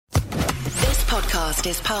podcast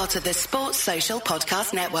is part of the Sports Social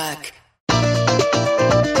Podcast Network.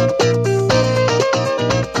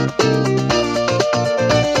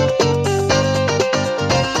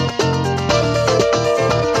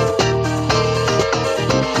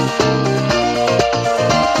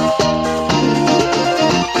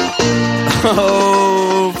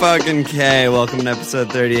 Oh, fucking K. Welcome to episode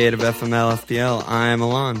 38 of FML FPL. I'm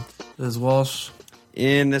Alon. This is Walsh.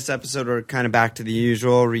 In this episode, we're kind of back to the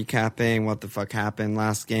usual, recapping what the fuck happened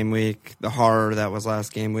last game week, the horror that was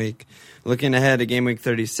last game week. Looking ahead to game week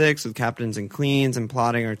 36 with captains and cleans and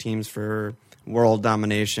plotting our teams for world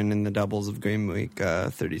domination in the doubles of game week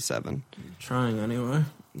 37. Trying anyway.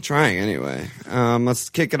 Let's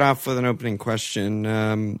kick it off with an opening question.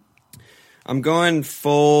 I'm going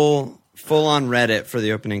full on Reddit for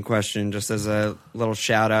the opening question, just as a little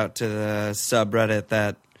shout out to the subreddit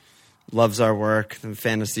that loves our work, the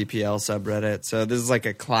Fantasy PL subreddit. So this is like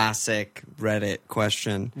a classic Reddit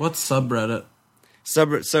question. What's subreddit? So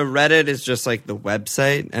Reddit is just like the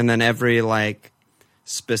website, and then every like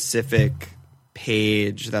specific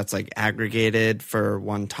page that's like aggregated for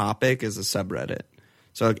one topic is a subreddit.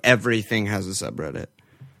 So like everything has a subreddit.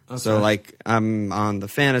 Okay. So like I'm on the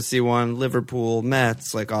fantasy one, Liverpool,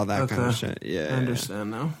 Mets, like all that kind of shit. Yeah, I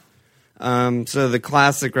understand now. So the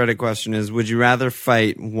classic Reddit question is, would you rather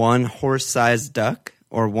fight one horse-sized duck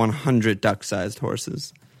or 100 duck-sized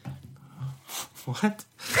horses? What?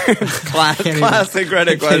 Classic Reddit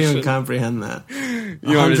I question. can't even comprehend that.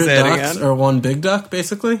 You want me to say it ducks again? Or one big duck,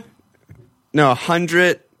 basically? No,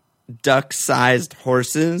 100 duck-sized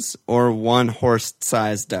horses or one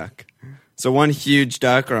horse-sized duck. So one huge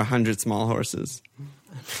duck or 100 small horses.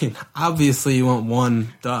 I mean, obviously you want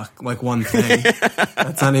one duck, like one thing.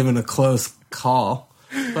 That's not even a close call.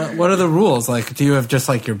 But what are the rules? Like, do you have just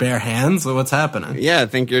like your bare hands? Or what's happening? Yeah, I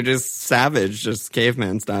think you're just savage, just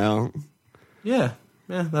caveman style. Yeah,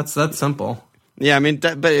 that's simple. Yeah, I mean,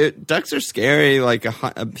 ducks are scary. Like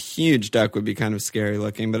a huge duck would be kind of scary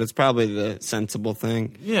looking, but it's probably the sensible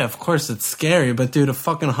thing. Yeah, of course it's scary, but dude, a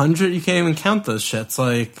fucking 100, you can't even count those shits.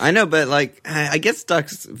 Like, I know, but like, I guess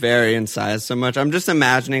ducks vary in size so much. I'm just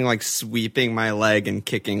imagining like sweeping my leg and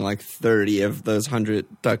kicking like 30 of those 100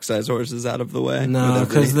 duck-sized horses out of the way. No,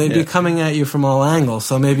 because they'd be coming at you from all angles.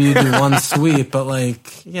 So maybe you do one sweep, but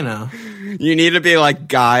like, you know, you need to be like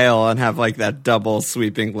Guile and have like that double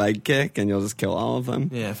sweeping leg kick, and you'll just kill all of them.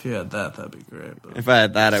 Yeah, if you had that, that'd be great. But... If I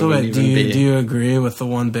had that, I wouldn't even be. Do you agree with the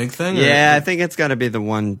one big thing? Yeah, I think it's got to be the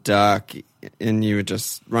one duck, and you would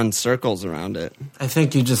just run circles around it. I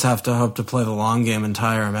think you just have to hope to play the long game and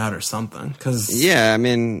tire them out or something. Cause yeah, I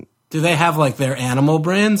mean... Do they have, like, their animal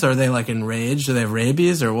brains? Are they, like, enraged? Do they have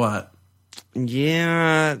rabies or what?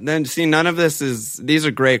 Yeah, then see, none of this is... These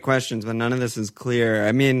are great questions, but none of this is clear.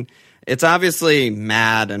 I mean, it's obviously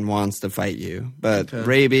mad and wants to fight you, but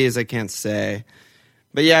rabies, I can't say.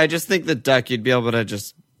 But yeah, I just think the duck, you'd be able to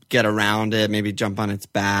just get around it, maybe jump on its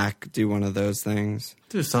back, do one of those things.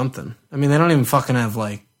 Do something. I mean, they don't even fucking have,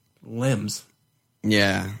 like, limbs.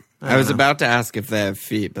 Yeah. I was about to ask if they have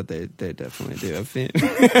feet, but they definitely do have feet. Is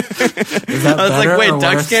that I was like, wait,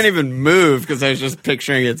 ducks worse? can't even move, because I was just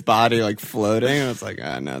picturing its body like floating. And I was like,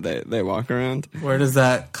 no, they walk around. Where does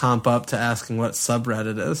that comp up to asking what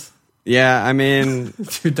subreddit is? Yeah, I mean...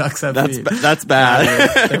 Do ducks have feet? That's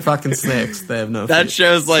bad. They're fucking snakes. They have no feet. That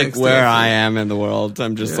shows like Snakes where don't have I feet. am in the world.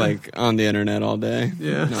 I'm just like on the internet all day.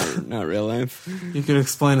 Yeah. Not real life. You could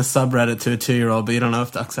explain a subreddit to a 2-year-old, but you don't know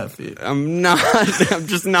if ducks have feet. I'm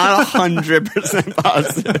just not 100%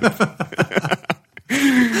 positive.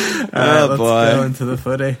 Let's boy. go into the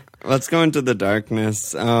footy. Let's go into the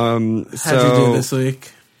darkness. How'd you do this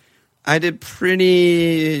week? I did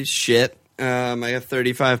pretty shit. I got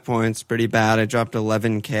 35 points, pretty bad. I dropped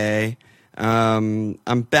 11K.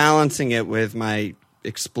 I'm balancing it with my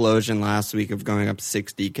explosion last week of going up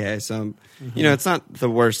 60K. So, you know, it's not the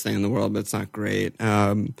worst thing in the world, but it's not great.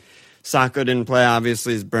 Sacco didn't play,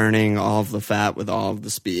 obviously, is burning all of the fat with all of the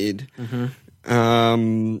speed.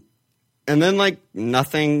 And then, like,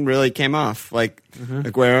 nothing really came off. Like,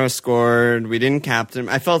 Aguero scored. We didn't captain him.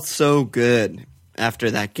 I felt so good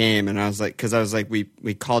after that game, and I was like, because I was like, we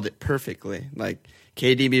called it perfectly. Like,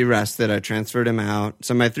 KDB rested, I transferred him out.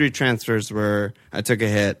 So my 3 transfers were, I took a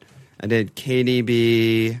hit. I did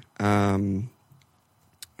KDB, oh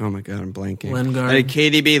my god, I'm blanking. Lingard. I did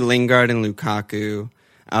KDB, Lingard, and Lukaku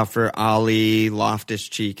out for Ali,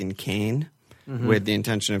 Loftus-Cheek, and Kane, with the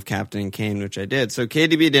intention of captaining Kane, which I did. So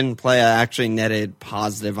KDB didn't play. I actually netted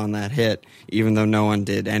positive on that hit, even though no one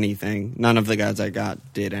did anything. None of the guys I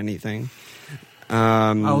got did anything.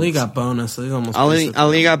 Ali got bonus. So he's almost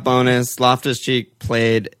Ali got bonus. Loftus-Cheek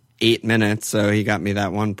played 8 minutes, so he got me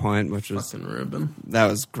that 1 point, which was Fucking Ruben. that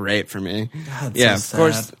was great for me. God, Yeah, so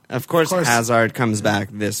of sad. course, Hazard comes back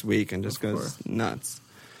this week and just goes course. nuts.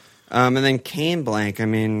 And then Kane blank. I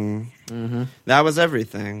mean, that was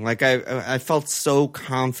everything. Like I felt so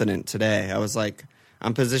confident today. I was like,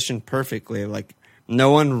 I'm positioned perfectly. Like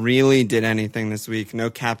no one really did anything this week. No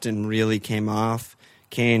captain really came off.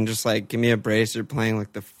 Kane just like, give me a brace. You're playing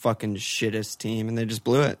like the fucking shittest team, and they just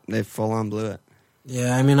blew it. They full on blew it.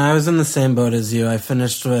 Yeah, I mean, I was in the same boat as you. I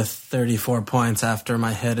finished with 34 points after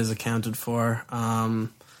my hit is accounted for.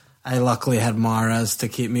 I luckily had Mahrez to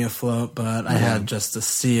keep me afloat, but I had just a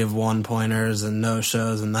sea of one-pointers and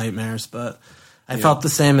no-shows and nightmares. But I felt the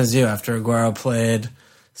same as you after Aguero played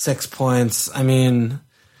 6 points. I mean,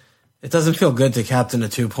 it doesn't feel good to captain a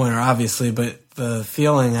 2-pointer, obviously, but the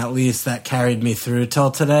feeling at least that carried me through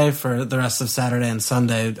till today for the rest of Saturday and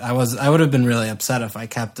Sunday, I would have been really upset if I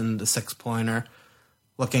captained a 6-pointer.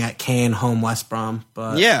 Looking at Kane home West Brom,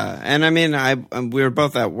 but yeah, and I mean, we were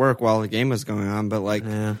both at work while the game was going on, but like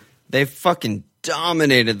they fucking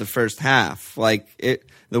dominated the first half. Like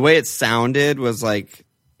the way it sounded was like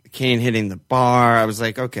Kane hitting the bar. I was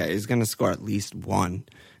like, okay, he's gonna score at least one,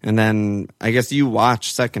 and then I guess you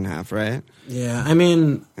watched second half, right? Yeah, I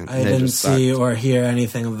mean, And I they didn't just see sucked. or hear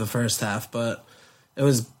anything of the first half, but it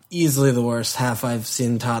was easily the worst half I've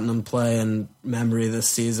seen Tottenham play in memory this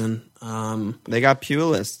season. They got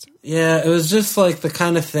Pulis. Yeah, it was just like the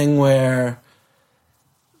kind of thing where,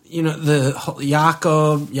 you know, the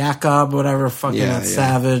Jakob, whatever, fucking that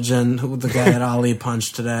Savage, and the guy that Ali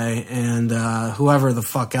punched today, and whoever the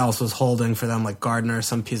fuck else was holding for them, like Gardner,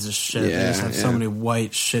 some piece of shit. They just have so many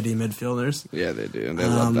white, shitty midfielders. Yeah, they do. They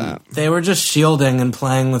love that. They were just shielding and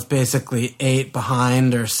playing with basically 8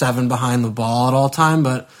 behind or 7 behind the ball at all time,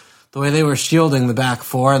 but the way they were shielding the back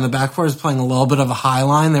four, and the back four was playing a little bit of a high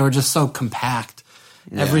line, they were just so compact.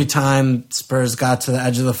 Yeah. Every time Spurs got to the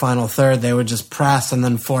edge of the final third, they would just press and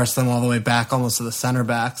then force them all the way back almost to the center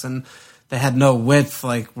backs, and they had no width.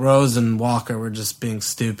 Like Rose and Walker were just being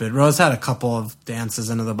stupid. Rose had a couple of dances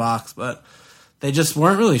into the box, but they just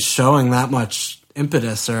weren't really showing that much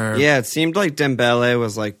impetus. Or Yeah, it seemed like Dembele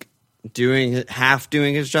was like doing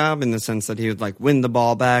his job in the sense that he would like win the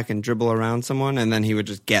ball back and dribble around someone, and then he would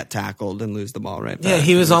just get tackled and lose the ball right back. Yeah,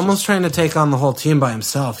 he was almost trying to take on the whole team by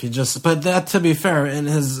himself. But that, to be fair,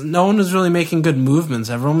 no one was really making good movements.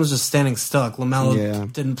 Everyone was just standing still. Like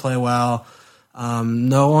LaMelo didn't play well.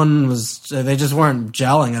 No one was. They just weren't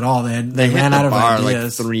gelling at all. They ran out of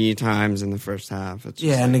ideas like 3 times in the first half. It's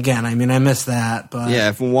yeah, and again, I mean, I missed that. But yeah,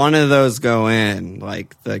 if one of those go in,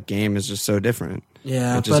 like the game is just so different.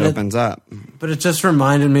 Yeah, it just opens up. But it just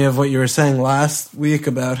reminded me of what you were saying last week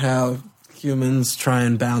about how humans try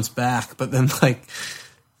and bounce back, but then like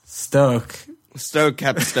Stoke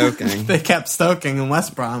kept stoking. They kept stoking in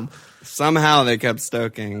West Brom. Somehow they kept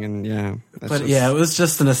stoking, and it was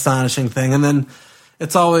just an astonishing thing. And then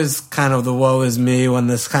it's always kind of the woe is me when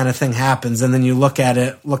this kind of thing happens, and then you look at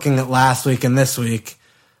it, looking at last week and this week.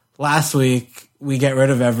 Last week, we get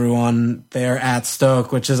rid of everyone. They're at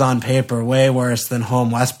Stoke, which is on paper way worse than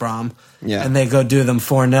home West Brom. Yeah. And they go do them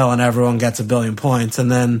 4-0 and everyone gets a billion points.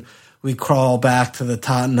 And then we crawl back to the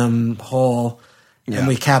Tottenham hole and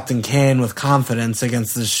we captain Kane with confidence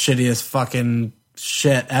against the shittiest fucking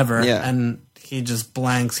shit ever. Yeah. And he just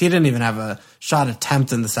blanks. He didn't even have a shot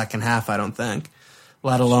attempt in the second half, I don't think.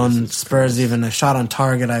 Let alone Spurs even a shot on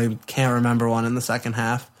target. I can't remember one in the second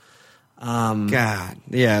half. God,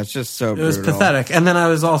 yeah, it's just so brutal. It was pathetic. And then I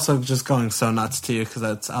was also just going so nuts to you because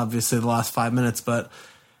that's obviously the last 5 minutes. But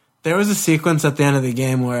there was a sequence at the end of the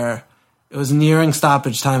game where it was nearing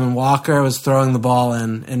stoppage time and Walker was throwing the ball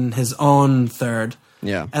in his own third.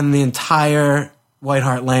 Yeah. And the entire White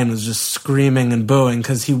Hart Lane was just screaming and booing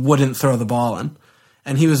because he wouldn't throw the ball in.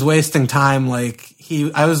 And he was wasting time. Like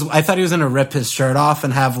I thought he was going to rip his shirt off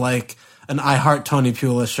and have like an I Heart Tony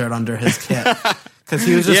Pulis shirt under his kit. Because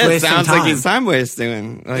he was just wasting time. It sounds like he's time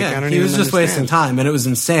wasting. Like, yeah, I don't he was even just wasting time, and it was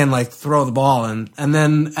insane. Like throw the ball in, and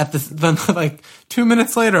then then like 2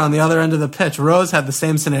 minutes later, on the other end of the pitch, Rose had the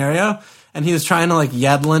same scenario, and he was trying to like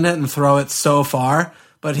Yedlin it and throw it so far,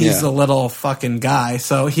 but he's a little fucking guy,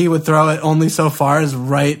 so he would throw it only so far as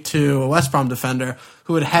right to a West Brom defender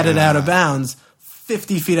who would head it out of bounds,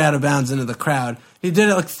 50 feet out of bounds into the crowd. He did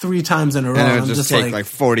it like 3 times in a row. And it would just take like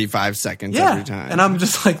 45 seconds every time. And I'm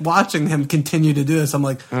just like watching him continue to do this. I'm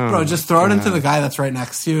like, bro, just throw it into the guy that's right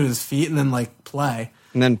next to you at his feet and then like play.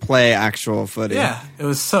 And then play actual footy. Yeah, it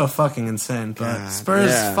was so fucking insane. But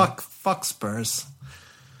Spurs, fuck Spurs.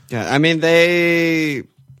 Yeah, I mean, they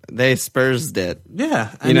Spursed it.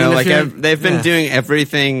 Yeah. They've been doing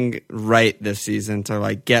everything right this season to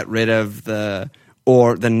like get rid of the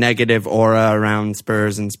or the negative aura around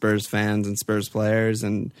Spurs and Spurs fans and Spurs players,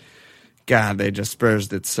 and God, they just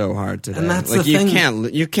Spursed it so hard today. And that's like the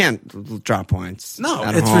thing. You can't drop points. No,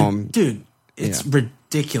 at it's home. dude. It's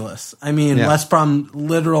ridiculous. I mean, West Brom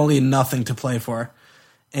literally nothing to play for,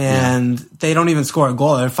 and they don't even score a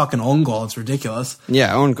goal. They're fucking own goal. It's ridiculous.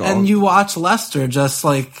 Yeah, own goal. And you watch Leicester, just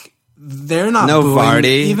like they're not no booing,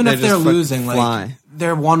 Vardy. even if they're losing. Fly. Like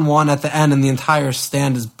they're 1-1 at the end, and the entire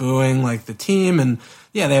stand is booing like the team. And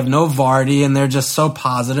yeah, they have no Vardy, and they're just so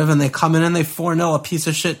positive, and they come in and they 4-0 a piece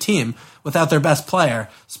of shit team without their best player.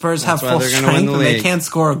 Spurs have full strength, and they can't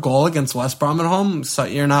score a goal against West Brom at home, so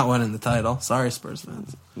you're not winning the title. Sorry, Spurs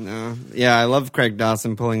fans. No. Yeah, I love Craig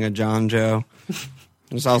Dawson pulling a John Joe.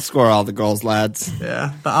 Just I'll score all the goals, lads.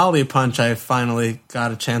 Yeah, the Ali punch, I finally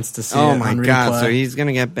got a chance to see. Oh it my on God, replay. so he's going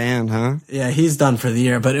to get banned, huh? Yeah, he's done for the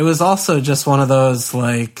year, but it was also just one of those,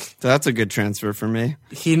 like... So that's a good transfer for me.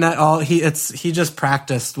 He just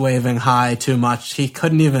practiced waving high too much. He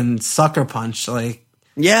couldn't even sucker punch, like...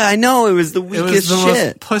 Yeah, I know. It was the weakest It was the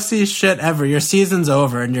shit. most pussy shit ever. Your season's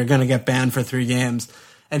over, and you're going to get banned for 3 games.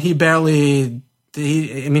 And he barely... he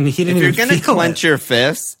didn't If even you're going to feel clench it. your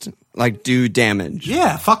fist, like, do damage.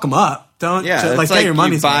 Yeah, fuck him up. Don't... Yeah, just, it's get your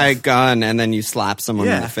money's you buy worth. a gun and then you slap someone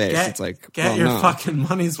in the face. It's like, get well, your no. fucking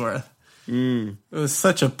money's worth. It was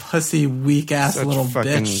such a pussy, weak ass Such little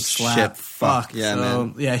fucking bitch slap. shit fuck. Yeah, so,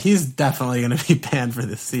 man. Yeah, he's definitely going to be banned for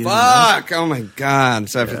this season. Fuck! Oh my God.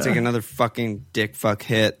 So I have to take another fucking dick fuck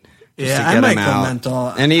hit. Just to I get might him go out. mental.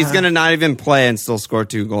 And he's going to not even play and still score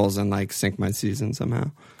 2 goals and like sink my season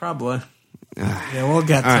somehow. Probably. Yeah, we'll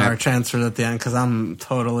get to All right. our transfers at the end because I'm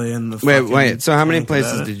totally in the Wait. So how many tank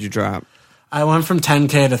places about it. did you drop? I went from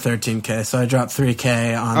 10K to 13K, so I dropped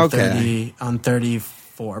 3K on Okay.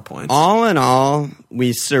 34 points. All in all,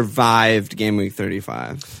 we survived game week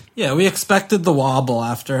 35. Yeah, we expected the wobble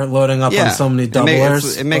after loading up Yeah. on so many It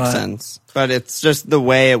doublers. makes but- sense. But it's just the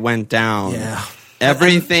way it went down. Yeah.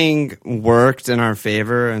 Everything worked in our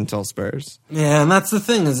favor until Spurs. Yeah, and that's the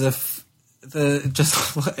thing is it's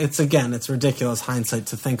ridiculous hindsight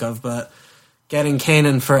to think of, but getting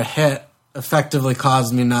Kanan for a hit effectively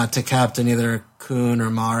caused me not to captain either Kuhn or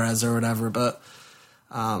Mahrez or whatever. But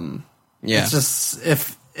it's just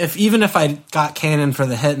if even if I got Kanan for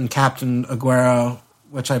the hit and captain Aguero,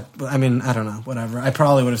 which I don't know, whatever, I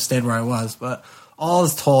probably would have stayed where I was. But all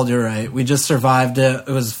is told, you're right. We just survived it.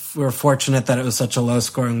 We were fortunate that it was such a low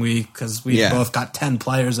scoring week because we both got 10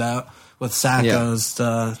 players out with Sacco's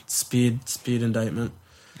speed indictment.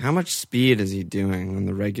 How much speed is he doing on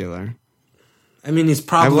the regular? I mean, he's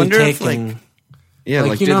probably I wonder taking. if,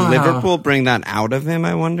 you did know Liverpool bring that out of him,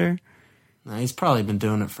 I wonder? No, he's probably been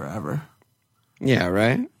doing it forever. Yeah,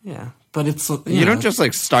 right? Yeah, but it's You don't just,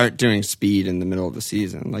 start doing speed in the middle of the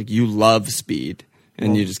season. Like, you love speed,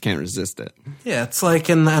 and you just can't resist it. Yeah, it's like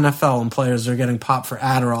in the NFL when players are getting popped for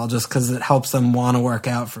Adderall just because it helps them want to work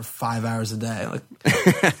out for 5 hours a day. Like,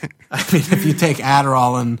 I mean, if you take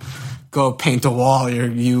Adderall and go paint a wall,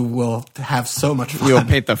 you will have so much fun. You'll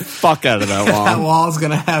paint the fuck out of that wall. That wall's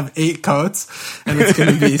gonna have 8 coats, and it's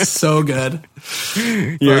gonna be so good.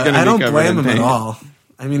 I don't blame him at all.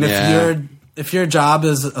 I mean, if your job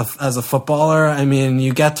is as a footballer, I mean,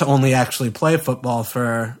 you get to only actually play football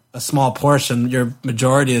for a small portion. Your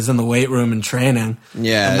majority is in the weight room and training.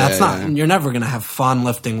 Yeah, and that's you're never gonna have fun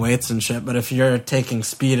lifting weights and shit. But if you're taking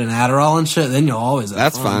speed and Adderall and shit, then you'll always have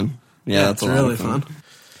That's fun. fun. Yeah, that's it's a lot really of fun.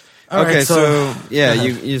 All Okay, right, so go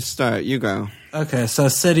ahead. you start. You go. Okay, so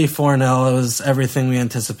City 4-0. It was everything we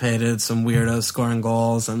anticipated. Some weirdos scoring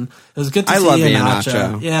goals, and it was good to I see love Iheanacho.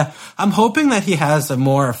 Iheanacho. Yeah, I'm hoping that he has a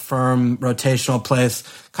more firm rotational place,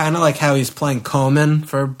 kind of like how he's playing Koeman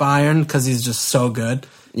for Bayern, because he's just so good.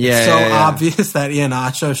 Yeah, it's so yeah. obvious that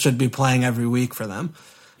Iheanacho should be playing every week for them.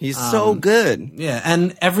 He's so good. Yeah,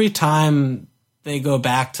 and every time they go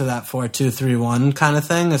back to that 4-2-3-1 kind of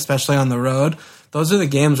thing, especially on the road, those are the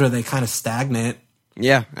games where they kind of stagnate.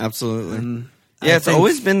 Yeah, absolutely. And Yeah, I it's think-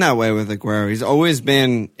 always been that way with Aguero. He's always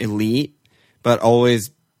been elite, but always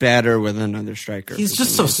better with another striker. He's for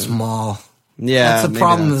just some so reason. small. Yeah, that's the maybe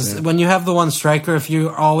problem. that's Is it. when you have the one striker, if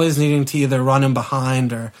you're always needing to either run him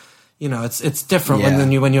behind or, it's different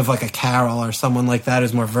Yeah. when you have like a Carroll or someone like that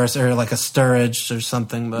who's more versatile, or like a Sturridge or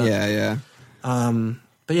something. But Yeah.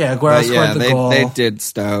 but yeah, Aguero scored the goal. They did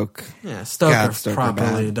Stoke. Yeah, Stoke God, are Stoke are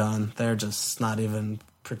properly bad. done. They're just not even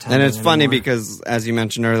pretending. And it's funny anymore. because, as you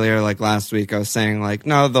mentioned earlier, like last week, I was saying, like,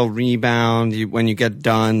 no, they'll rebound. When you get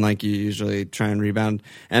done, like, you usually try and rebound.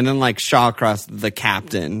 And then, like, Shawcross, the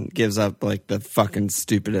captain, gives up, like, the fucking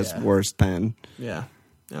stupidest, worst pen. Yeah.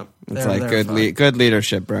 Yep. It's like good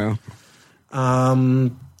leadership, bro.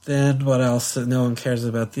 Then what else? No one cares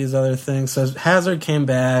about these other things. So Hazard came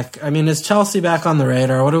back. I mean, is Chelsea back on the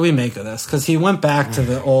radar? What do we make of this? Because he went back to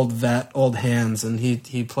the old hands, and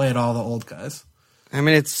he played all the old guys. I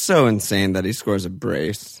mean, it's so insane that he scores a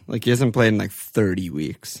brace. Like, he hasn't played in like 30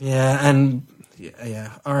 weeks. Yeah, and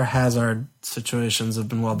our Hazard situations have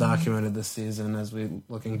been well documented this season as we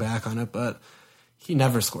looking back on it, but he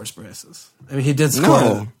never scores braces. I mean, he did score.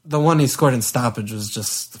 No. The one he scored in stoppage was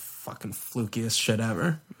just the fucking flukiest shit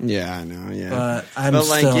ever. Yeah, I know, yeah. But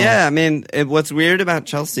I mean, what's weird about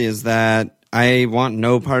Chelsea is that I want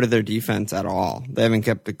no part of their defense at all. They haven't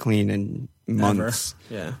kept it clean in months.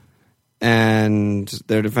 Ever. Yeah. And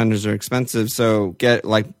their defenders are expensive, so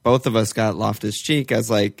both of us got Loftus-Cheek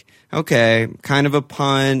as like, okay, kind of a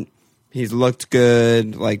punt. He's looked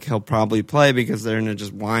good. Like, he'll probably play because they're going to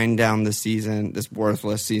just wind down the season, this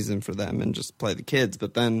worthless season for them, and just play the kids.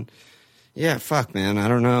 But then, yeah, fuck, man, I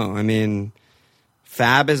don't know. I mean,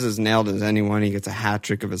 Fab is as nailed as anyone. He gets a hat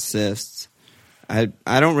trick of assists. I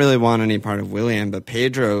don't really want any part of Willian, but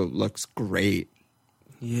Pedro looks great.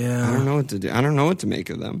 Yeah. I don't know what to do. I don't know what to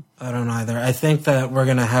make of them. I don't either. I think that we're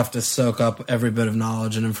going to have to soak up every bit of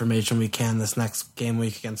knowledge and information we can this next game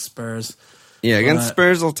week against Spurs. Yeah, against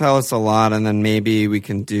Spurs will tell us a lot, and then maybe we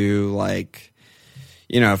can do, like,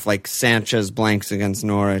 if, like, Sanchez blanks against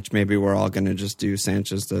Norwich, maybe we're all going to just do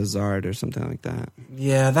Sanchez to Hazard or something like that.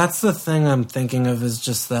 Yeah, that's the thing I'm thinking of, is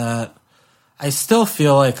just that I still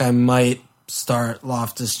feel like I might start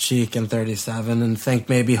Loftus-Cheek in 37 and think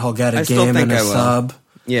maybe he'll get a game and a sub.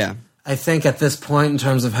 Yeah. I think at this point, in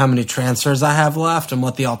terms of how many transfers I have left and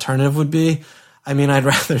what the alternative would be, I mean, I'd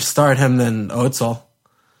rather start him than Özil.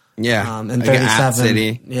 Yeah. In like 37. at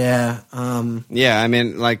City. Yeah. Yeah, I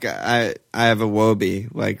mean, like, I have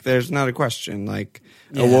Iwobi. Like, there's not a question. Like,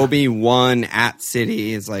 Iwobi 1 at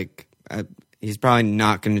City is like, he's probably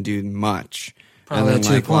not going to do much. Probably and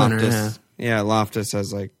then, a two-pointer, Loftus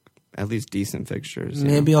has, like, at least decent fixtures.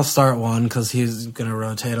 Maybe I'll start one because he's going to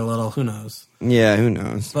rotate a little. Who knows? Yeah, who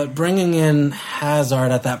knows? But bringing in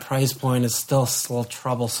Hazard at that price point is still a little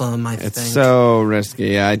troublesome, I think. It's so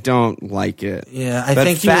risky. I don't like it. Yeah, I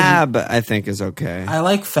think Fab, I think, is okay. I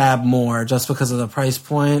like Fab more just because of the price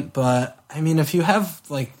point. But, I mean, if you have,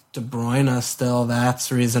 like, De Bruyne still,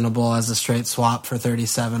 that's reasonable as a straight swap for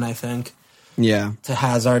 37, I think. Yeah. To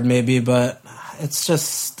Hazard, maybe. But it's just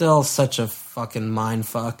still such a fucking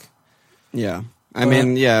mindfuck. Yeah. I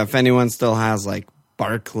mean, if anyone still has, like,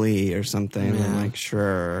 Barkley or something, then, like,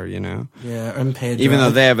 sure, Yeah, and Pedro. Even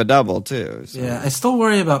though they have a double, too. So. Yeah, I still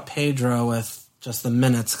worry about Pedro with just the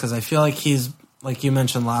minutes, because I feel like he's, like you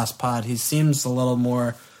mentioned last pod, he seems a little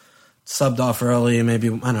more subbed off early, maybe,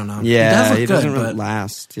 I don't know. Yeah, he doesn't really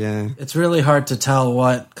last, yeah. It's really hard to tell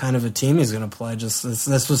what kind of a team he's going to play. Just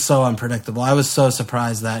this was so unpredictable. I was so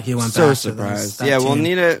surprised that he went back to that team.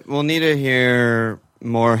 We'll need to hear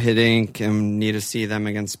more Hiddink and need to see them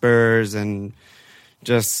against Spurs and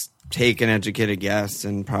just take an educated guess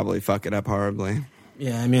and probably fuck it up horribly.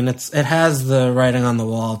 Yeah, I mean, it has the writing on the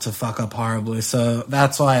wall to fuck up horribly, so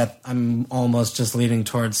that's why I'm almost just leaning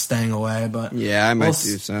towards staying away. But yeah, I might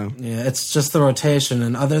do so. Yeah, it's just the rotation,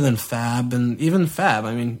 and other than Fab, and even Fab,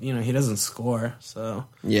 I mean, he doesn't score, so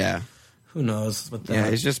yeah. Who knows with that? Yeah,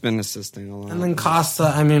 he's just been assisting a lot. And then Costa,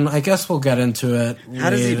 I mean, I guess we'll get into it How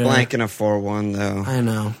does he blank in a 4-1, though? I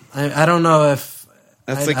know. I don't know if...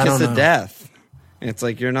 That's the kiss of death. It's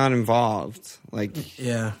like you're not involved. Like,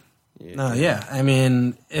 yeah. No, yeah. I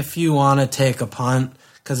mean, if you want to take a punt,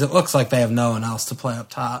 because it looks like they have no one else to play up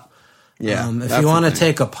top. Yeah. If you want to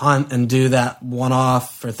take a punt and do that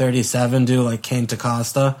one-off for 37, do like Kane to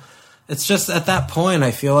Costa... It's just at that point,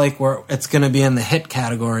 I feel like it's going to be in the hit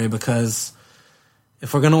category, because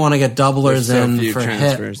if we're going to want to get doublers in for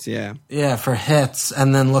transfers, for hits,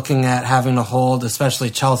 and then looking at having to hold, especially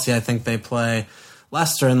Chelsea, I think they play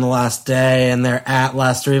Leicester in the last day, and they're at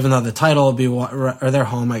Leicester, even though the title will be, or they're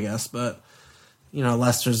home, I guess, but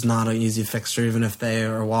Leicester's not an easy fixture, even if they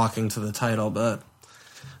are walking to the title, but.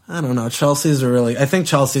 I don't know. I think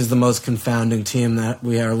Chelsea's the most confounding team that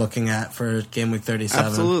we are looking at for game week 37.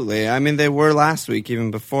 Absolutely. I mean, they were last week,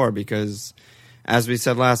 even before, because as we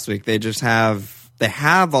said last week, they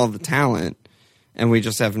have all the talent, and we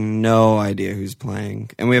just have no idea who's playing.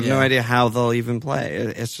 And we have no idea how they'll even play.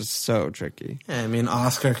 It's just so tricky. Yeah, I mean,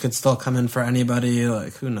 Oscar could still come in for anybody.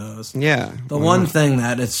 Like, who knows? Yeah. The one thing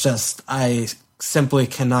that it's just, I simply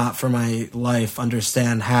cannot for my life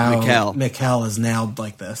understand how Mikel is nailed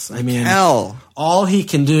like this. I mean, all he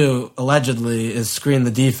can do, allegedly, is screen the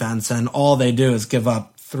defense, and all they do is give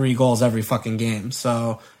up 3 goals every fucking game.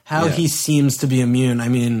 So how he seems to be immune, I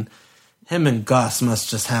mean, him and Gus must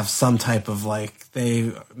just have some type of, like,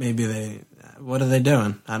 What are they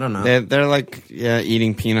doing? I don't know. They're like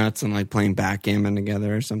eating peanuts and like playing backgammon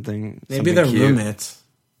together or something. Maybe they're cute. roommates.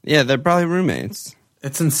 Yeah, they're probably roommates.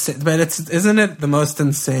 It's insane, but isn't it the most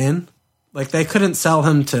insane? Like, they couldn't sell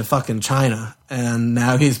him to fucking China, and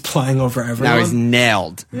now he's playing over everyone. Now he's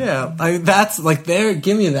nailed. Yeah, like, that's, like,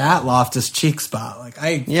 give me that Loftus Cheek spot. Like,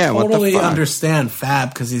 I totally understand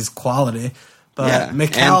Fab because he's quality, but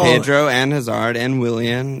Mikel... And Pedro, and Hazard, and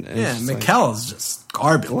Willian. Mikel is just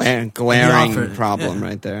garbage. Glaring problem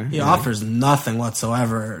right there. He offers nothing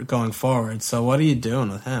whatsoever going forward, so what are you doing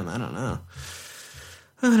with him? I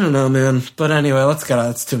don't know, man. But anyway, let's get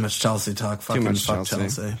out. It's too much Chelsea talk. Fuck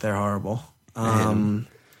Chelsea. They're horrible.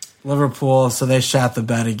 Liverpool, so they shot the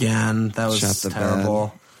bed again. That was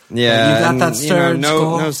terrible. Yeah. You got that Sturridge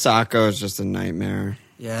goal? No Sacco is just a nightmare.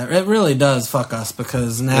 Yeah, it really does fuck us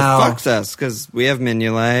because now... It fucks us because we have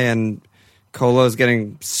Mignolet and Kolo's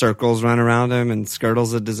getting circles run around him and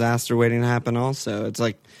Skirtle's a disaster waiting to happen also. It's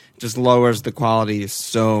like, just lowers the quality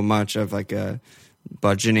so much of like a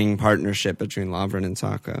budgeting partnership between Lovren and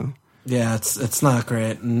Sacco. Yeah, it's not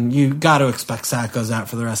great, and you got to expect Sacco's out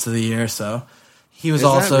for the rest of the year. So he was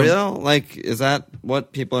Is that real? Like, is that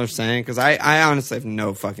what people are saying? Because I honestly have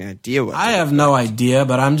no fucking idea what. I have no idea,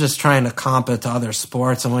 but I'm just trying to comp it to other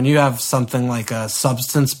sports, and when you have something like a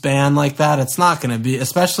substance ban like that, it's not going to be,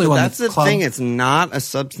 especially when that's the thing. It's not a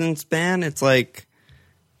substance ban. It's like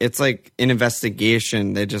an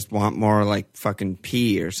investigation. They just want more like fucking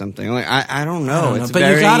pee or something. Like I don't know. It's but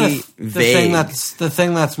very you gotta, vague. The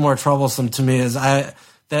thing that's more troublesome to me is that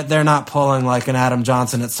they're not pulling like an Adam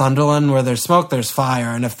Johnson at Sunderland where there's smoke, there's fire,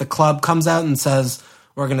 and if the club comes out and says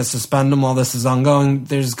we're going to suspend him while this is ongoing,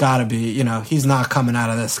 there's got to be, he's not coming out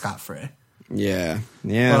of this scot free. Yeah.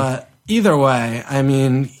 But either way, I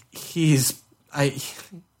mean,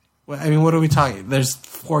 what are we talking? There's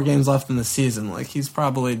 4 games left in the season. Like, he's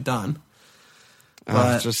probably done.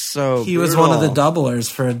 But just so he was one of the doublers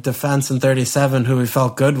for defense in 37 who we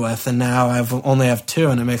felt good with, and now I only have 2,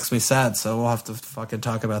 and it makes me sad, so we'll have to fucking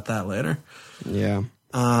talk about that later. Yeah.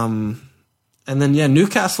 And then,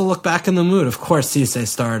 Newcastle looked back in the mood. Of course, Cisse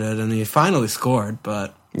started, and he finally scored,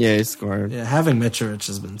 but... Yeah, he scored. Yeah, having Mitrovic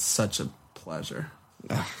has been such a pleasure.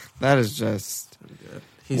 That is just...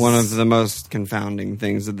 one of the most confounding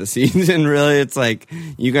things of the season, really. It's like,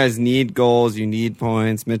 you guys need goals, you need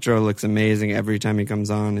points. Mitro looks amazing every time he comes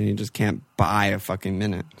on, and he just can't buy a fucking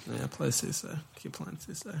minute. Yeah, play Cisse. Keep playing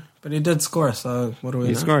Cisse. But he did score, so what do we know?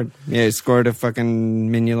 He scored. Yeah, he scored a fucking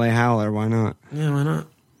Mignolet howler. Why not? Yeah, why not?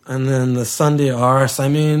 And then the Sunday arse, I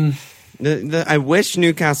mean... I wish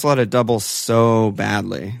Newcastle had a double so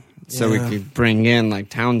badly, so we could bring in, like,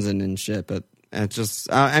 Townsend and shit, but... It's just,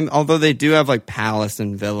 although they do have like Palace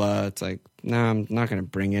and Villa, it's like, no, I'm not going to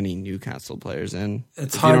bring any Newcastle players in.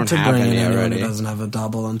 It's hard to bring in anyone who doesn't have a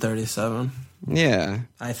double in 37. Yeah.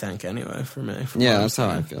 I think, anyway, for me. That's how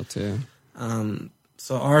I feel too.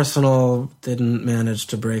 So Arsenal didn't manage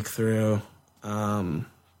to break through.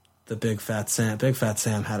 The Big Fat Sam. Big Fat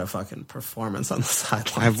Sam had a fucking performance on the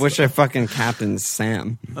sideline. I wish I fucking captained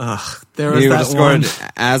Sam. There was he that scored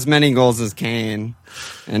as many goals as Kane,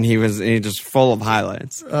 and he just full of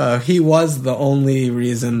highlights. He was the only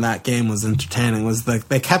reason that game was entertaining. Was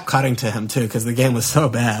they kept cutting to him too because the game was so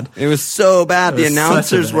bad. It was so bad. The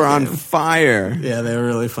announcers were on fire. Yeah, they were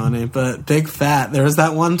really funny. But Big Fat, there was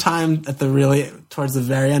that one time towards the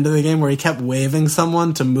very end of the game where he kept waving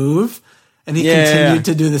someone to move. And he continued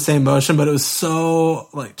to do the same motion, but it was so,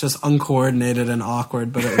 like, just uncoordinated and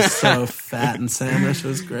awkward, but it was so fat and Samish. It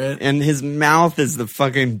was great. And his mouth is the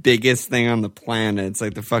fucking biggest thing on the planet. It's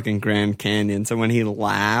like the fucking Grand Canyon. So when he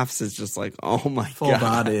laughs, it's just like, oh my God.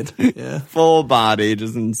 Full-bodied, yeah. Full body,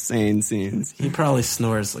 just insane scenes. He probably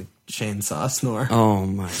snores like chainsaw snore. Oh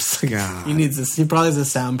my God. He probably has a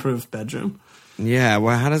soundproof bedroom. Yeah,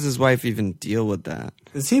 well, how does his wife even deal with that?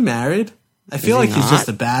 Is he married? I feel like he's just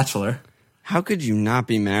a bachelor. How could you not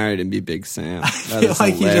be married and be Big Sam? That is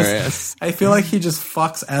hilarious. I feel like he just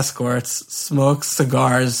fucks escorts, smokes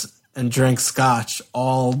cigars, and drinks scotch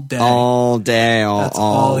all day. That's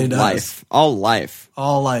all he does. All life.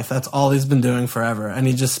 That's all he's been doing forever. And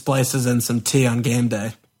he just splices in some tea on game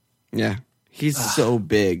day. Yeah. He's so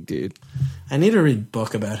big, dude. I need to read a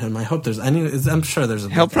book about him. I hope I'm sure there's a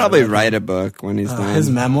book. He'll probably write a book when he's done. His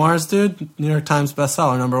memoirs, dude. New York Times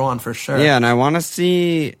bestseller, #1 for sure. Yeah, and I want to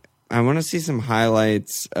see some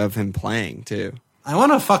highlights of him playing, too. I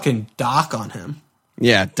want a fucking doc on him.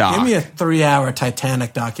 Yeah, doc. Give me a 3-hour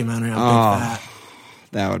Titanic documentary on Big Fat.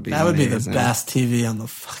 That would be the best TV on the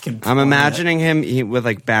fucking planet. I'm imagining him with,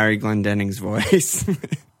 like, Barry Glendenning's voice.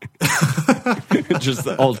 Just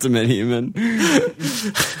the ultimate human.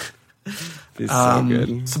 He's so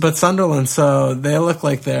good. But Sunderland, so they look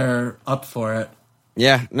like they're up for it.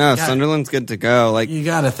 Yeah, no, Sunderland's good to go. Like, you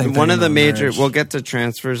got to think one of the major. emerge. We'll get to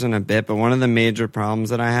transfers in a bit, but one of the major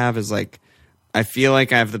problems that I have is like, I feel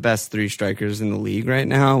like I have the best 3 strikers in the league right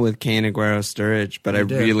now with Kane, Aguero, Sturridge, but I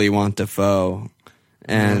really want Defoe.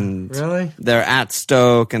 And really, they're at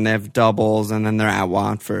Stoke and they have doubles, and then they're at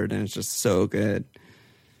Watford, and it's just so good.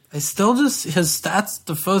 I still just his stats.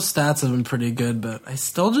 Defoe's stats have been pretty good, but I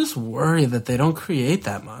still just worry that they don't create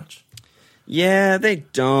that much. Yeah, they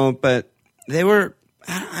don't, but they were.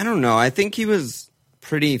 I don't know. I think he was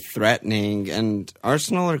pretty threatening, and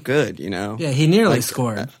Arsenal are good. You know. Yeah, he nearly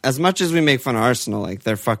scored. As much as we make fun of Arsenal, like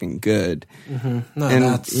they're fucking good. Mm-hmm. No,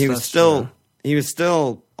 and he was still. True. He was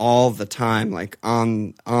still all the time, like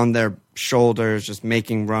on their shoulders, just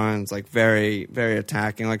making runs, like very, very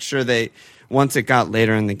attacking. Like, sure, once it got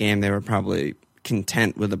later in the game, they were probably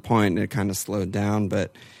content with a point, and it kind of slowed down.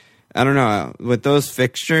 But I don't know, with those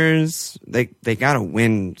fixtures, they got to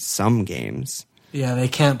win some games. Yeah, they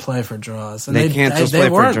can't play for draws. And they can't just play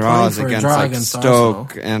for draws against like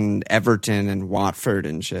Stoke Arsenal. and Everton and Watford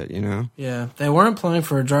and shit, you know? Yeah, they weren't playing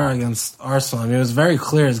for a draw against Arsenal. I mean, it was very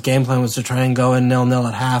clear his game plan was to try and go in 0-0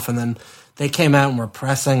 at half, and then they came out and were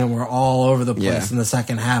pressing and were all over the place in the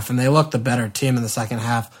second half, and they looked the better team in the second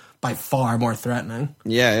half, by far more threatening.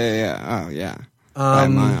 Yeah. Oh, yeah. By a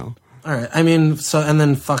mile. All right. I mean, and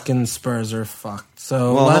then fucking Spurs are fucked.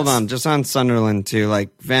 So hold on. Just on Sunderland too. Like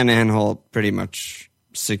Van Aanholt pretty much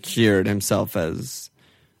secured himself as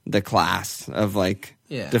the class of like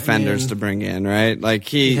defenders to bring in, right? Like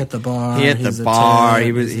he hit the bar. He hit the bar.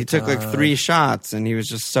 He took like 3 shots, and he was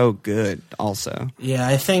just so good. Also, yeah,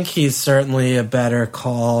 I think he's certainly a better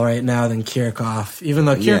call right now than Kirchhoff. Even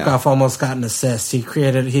though Kirchhoff almost got an assist,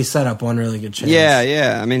 he set up one really good chance.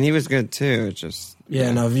 Yeah. I mean, he was good too. It just.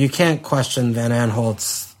 Yeah, no, you can't question Van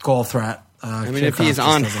Aanholt's goal threat. I mean, if he's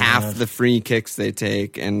on half the free kicks they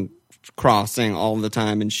take and crossing all the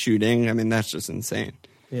time and shooting, I mean, that's just insane.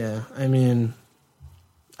 Yeah, I mean,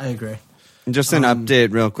 I agree. And just an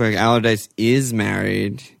update real quick. Allardyce is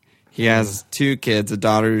married. He has 2 kids, a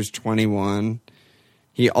daughter who's 21.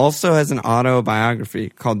 He also has an autobiography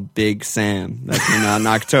called Big Sam that came out in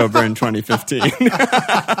October in 2015.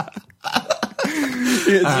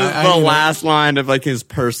 It's just the last line of like his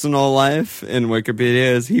personal life in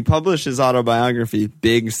Wikipedia is he published his autobiography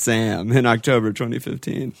Big Sam in October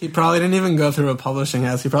 2015. He probably didn't even go through a publishing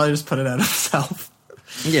house. He probably just put it out himself.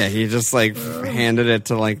 Yeah, he just like handed it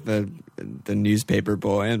to like the newspaper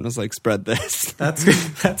boy and was like, spread this. That's good.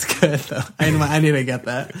 That's good though. I need to get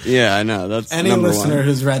that. Yeah, I know. That's any listener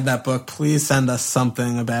who's read that book, please send us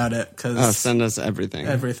something about it. Send us everything.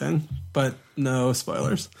 Everything, but no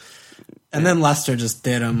spoilers. And then Leicester just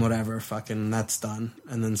did him, whatever, fucking, that's done.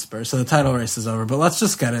 And then Spurs. So the title race is over. But let's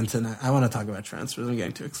just get into that. I want to talk about transfers. I'm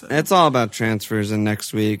getting too excited. It's all about transfers and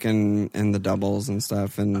next week and the doubles and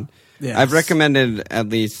stuff. And I've recommended at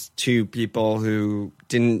least 2 people who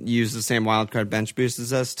didn't use the same wildcard bench boost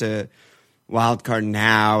as us to wildcard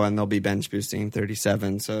now, and they'll be bench boosting in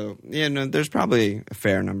 37. So, there's probably a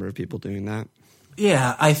fair number of people doing that.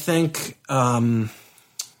 Yeah, I think...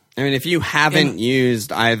 I mean, if you haven't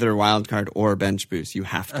used either wildcard or bench boost, you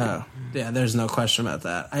have to. Yeah, there's no question about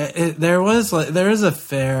that. There is a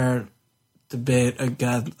fair debate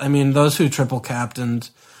again. I mean, those who triple captained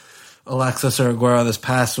Alexis or Aguero this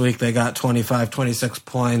past week, they got 25, 26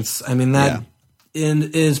 points. I mean, that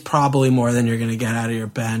is probably more than you're going to get out of your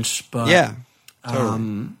bench. But yeah,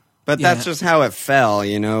 totally. But that's just how it fell.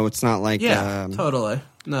 It's not like totally.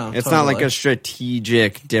 No, it's not like a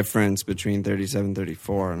strategic difference between 37,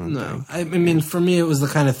 34. I mean, for me, it was the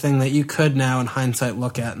kind of thing that you could now, in hindsight,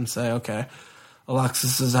 look at and say, okay,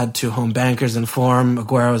 Alexis has had 2 home bankers in form.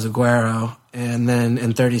 Aguero is Aguero, and then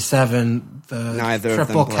in 37, the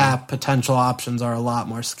triple cap potential options are a lot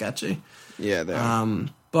more sketchy. Yeah, they are.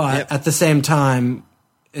 But at the same time,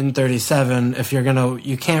 in 37, if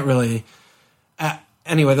you can't really.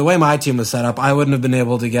 Anyway, the way my team was set up, I wouldn't have been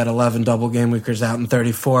able to get 11 double game weekers out in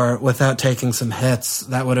 34 without taking some hits.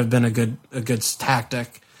 That would have been a good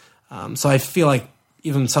tactic. So I feel like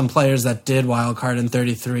even some players that did wildcard in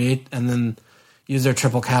 33 and then use their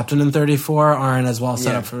triple captain in 34 aren't as well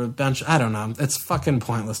set up for the bench. I don't know. It's fucking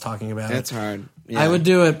pointless talking about it. It's hard. Yeah. I would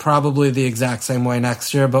do it probably the exact same way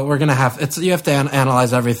next year, but we're gonna you have to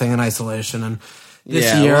analyze everything in isolation. And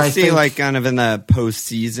this year, we'll see, like, kind of in the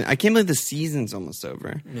postseason. I can't believe the season's almost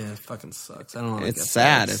over. Yeah, it fucking sucks. I don't know. It's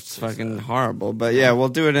sad. It's fucking horrible. But yeah, we'll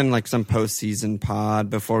do it in like some postseason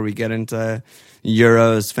pod before we get into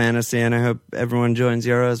Euros fantasy, and I hope everyone joins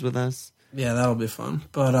Euros with us. Yeah, that'll be fun.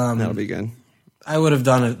 But that'll be good. I would have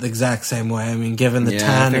done it the exact same way. I mean, given the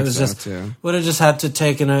 10, it was would have just had to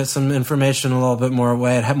take some information a little bit more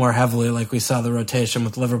away, more heavily, like we saw the rotation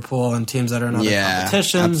with Liverpool and teams that are in other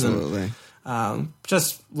competitions. Absolutely. And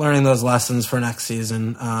just learning those lessons for next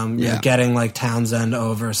season. You know, getting like Townsend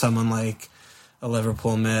over someone like a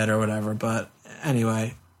Liverpool mid or whatever. But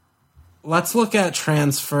anyway, let's look at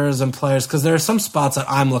transfers and players, because there are some spots that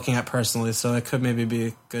I'm looking at personally, so it could maybe be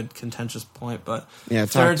a good contentious point. But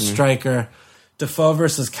third striker, Defoe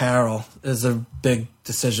versus Carroll is a big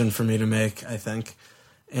decision for me to make, I think.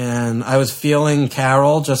 And I was feeling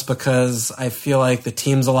Carroll just because I feel like the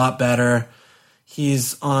team's a lot better.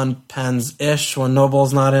 He's on pens-ish when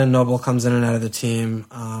Noble's not in. Noble comes in and out of the team.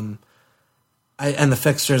 And the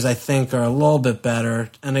fixtures, I think, are a little bit better.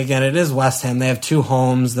 And again, it is West Ham. They have 2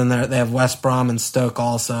 homes. Then they have West Brom and Stoke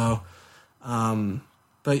also.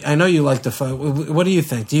 But I know you like Defoe. What do you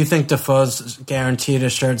think? Do you think Defoe's guaranteed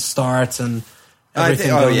assured starts and everything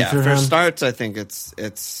going through him? For starts, I think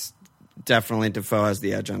it's definitely Defoe has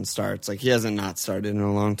the edge on starts. Like, he hasn't not started in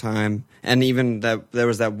a long time. And even there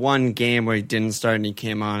was that one game where he didn't start and he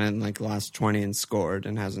came on in like the last 20 and scored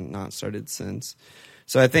and hasn't not started since.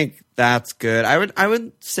 So I think that's good. I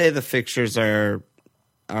would say the fixtures are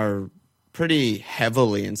pretty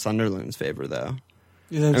heavily in Sunderland's favor, though.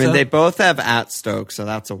 You think I mean, so? they both have at Stoke, so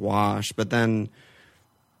that's a wash. But then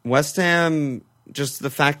West Ham, just the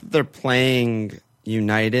fact that they're playing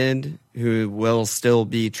United, who will still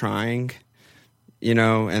be trying, you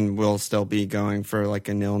know, and will still be going for like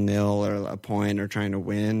a 0-0 or a point or trying to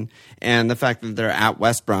win, and the fact that they're at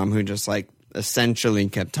West Brom, who just like essentially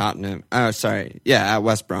kept Tottenham. At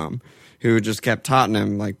West Brom, who just kept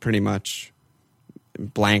Tottenham like pretty much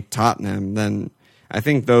blank Tottenham. Then I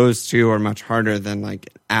think those two are much harder than like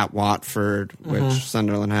at Watford, which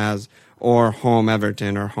Sunderland has, or home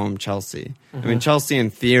Everton or home Chelsea. I mean, Chelsea in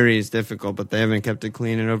theory is difficult, but they haven't kept it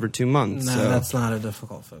clean in over 2 months. No, so. That's not a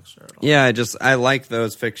difficult fixture at all. Yeah, I like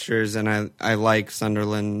those fixtures, and I like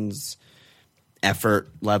Sunderland's effort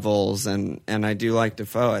levels, and I do like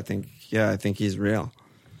Defoe. I think he's real.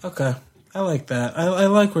 Okay. I like that. I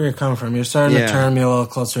like where you're coming from. You're starting to turn me a little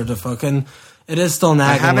closer to Defoe. And it is still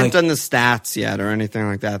nagging. I haven't done the stats yet or anything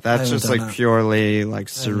like that. That's just like that. Purely like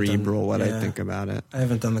cerebral what I think about it. I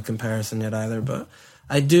haven't done the comparison yet either, but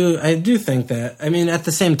I do think that. I mean, at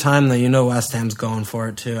the same time, though, you know West Ham's going for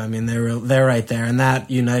it too. I mean, they're right there, and that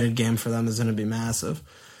United game for them is going to be massive.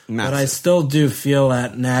 But I still do feel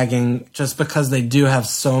that nagging, just because they do have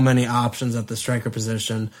so many options at the striker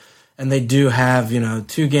position. And they do have,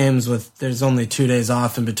 2 games with, there's only 2 days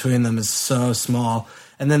off in between them is so small.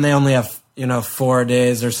 And then they only have, 4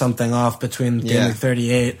 days or something off between game week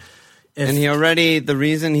 38. And the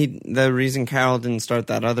reason Carroll didn't start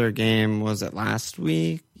that other game was it last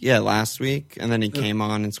week? Yeah, last week. And then he came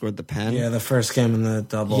on and scored the pen. Yeah, the first game in the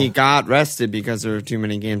double. He got rested because there were too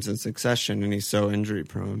many games in succession and he's so injury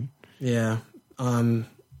prone. Yeah.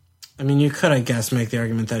 I mean, you could, I guess, make the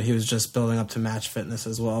argument that he was just building up to match fitness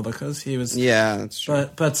as well, because he was... Yeah, that's true.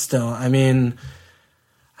 But still, I mean,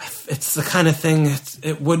 it's the kind of thing,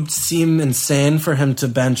 it would seem insane for him to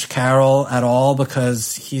bench Carroll at all,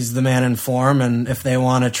 because he's the man in form, and if they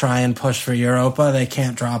want to try and push for Europa, they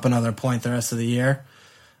can't drop another point the rest of the year.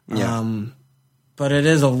 Yeah. But it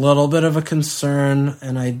is a little bit of a concern,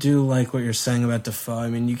 and I do like what you're saying about Defoe. I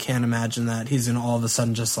mean, you can't imagine that he's going to all of a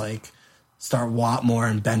sudden just, like, start Watmore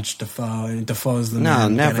and bench Defoe. I mean, Defoe's the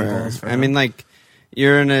man. No, never. I mean, like,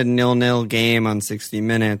 you're in a 0-0 game on 60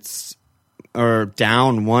 minutes, or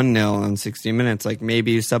down 1-0 on 60 minutes. Like,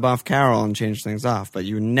 maybe you sub off Carroll and change things off, but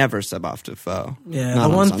you never sub off Defoe. Yeah, the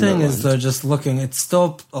one thing is, though, just looking, it's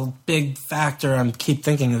still a big factor. I keep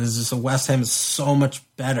thinking of is just West Ham is so much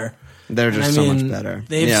better. They're just so much better.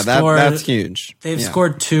 That's huge. They've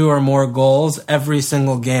scored 2 or more goals every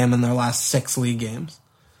single game in their last 6 league games.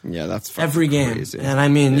 Yeah, that's fucking every game. Crazy. And I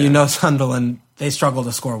mean, Sunderland, they struggle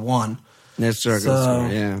to score 1. They struggle to score,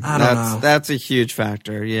 yeah. I don't know. That's a huge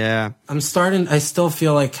factor, yeah. I still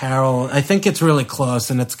feel like Carroll, I think it's really close,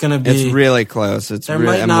 and it's going to be... It's really close. There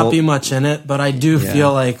might not be much in it, but I do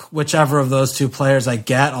feel like whichever of those 2 players I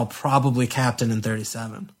get, I'll probably captain in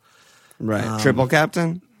 37. Right. Triple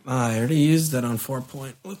captain? I already used it on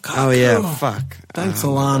 4-point. Oh, yeah, fuck. Thanks,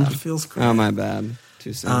 Alon. Feels great. Oh, my bad.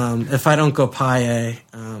 Too soon. If I don't go Paye.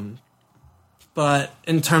 But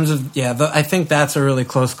in terms of, I think that's a really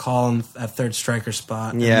close call at third striker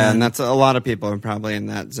spot. Yeah, and that's a lot of people are probably in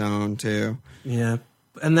that zone, too. Yeah.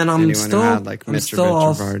 And then I'm Anyone still... who had, like, Mitrovic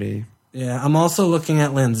or Vardy. Yeah, I'm also looking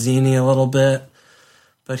at Lanzini a little bit.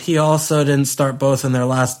 But he also didn't start both in their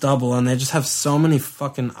last double, and they just have so many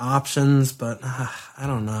fucking options, but I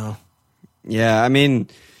don't know. Yeah, I mean...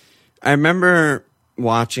 I remember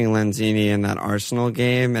watching Lanzini in that Arsenal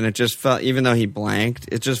game, and it just felt, even though he blanked,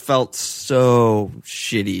 it just felt so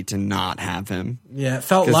shitty to not have him. Yeah, it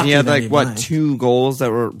felt Because lucky he had that blanked. 2 goals that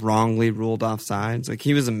were wrongly ruled offsides. Like,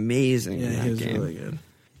 he was amazing in that he was game. really good.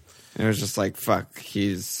 It was just like, fuck, I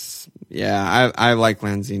like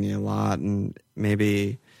Lanzini a lot, and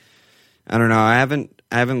maybe, I don't know, I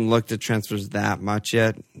haven't looked at transfers that much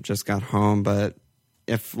yet, just got home, but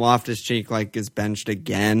if Loftus-Cheek is benched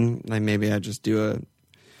again, maybe I just do a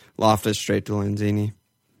Loftus straight to Lanzini.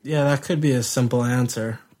 Yeah, that could be a simple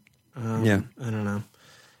answer. Yeah. I don't know.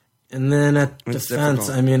 And then at It's defense,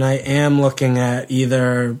 difficult. I am looking at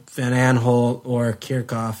either Van Aanholt or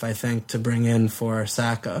Kirchhoff, I think, to bring in for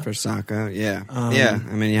Saka. For Saka, yeah.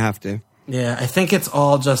 You have to. Yeah, I think it's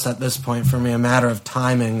all just at this point for me a matter of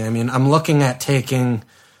timing. I'm looking at taking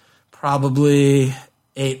probably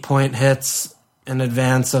 8-point hits in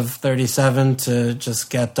advance of 37 to just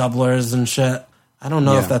get doublers and shit. I don't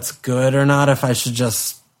know if that's good or not, if I should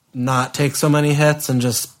just not take so many hits and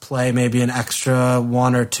just play maybe an extra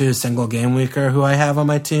 1 or 2 single game weeker who I have on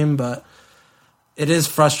my team, but it is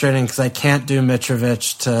frustrating because I can't do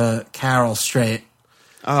Mitrovic to Carroll straight.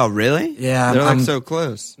 Oh, really? Yeah. They're so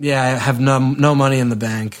close. Yeah, I have no money in the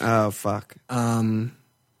bank. Oh, fuck.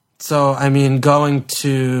 So, going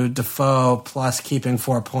to Defoe plus keeping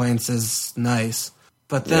 4 points is nice.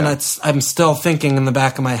 But then I'm still thinking in the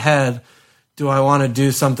back of my head, do I want to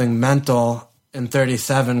do something mental in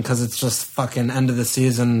 37 because it's just fucking end of the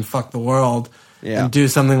season, fuck the world, and do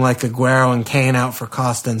something like Aguero and Kane out for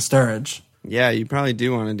Costa and Sturridge? Yeah, you probably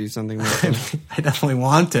do want to do something like that. I definitely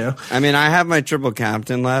want to. I have my triple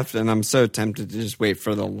captain left, and I'm so tempted to just wait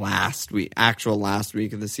for the last week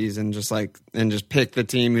of the season, and just pick the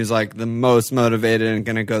team who's the most motivated and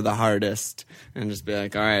going to go the hardest, and just be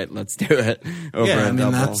like, all right, let's do it over a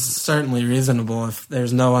double. That's certainly reasonable if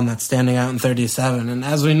there's no one that's standing out in 37. And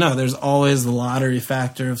as we know, there's always the lottery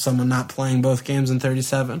factor of someone not playing both games in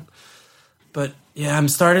 37. But yeah, I'm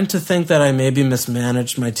starting to think that I maybe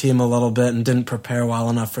mismanaged my team a little bit and didn't prepare well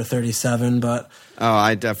enough for 37, but... Oh,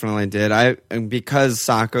 I definitely did. Because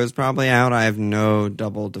Sakho's probably out, I have no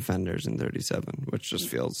double defenders in 37, which just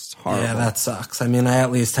feels horrible. Yeah, that sucks. I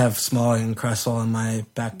at least have Smalling and Cresswell in my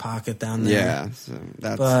back pocket down there. Yeah, so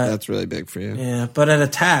that's really big for you. Yeah, but at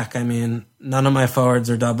attack, none of my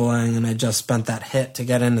forwards are doubling, and I just spent that hit to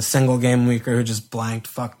get in a single game weaker who just blanked,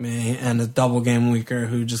 fuck me, and a double game weaker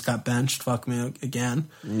who just got benched, fuck me again.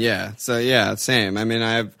 Yeah, so yeah, same.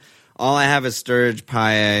 All I have is Sturridge,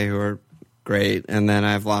 Payet, who are great, and then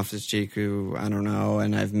I have Loftus-Cheek, who I don't know,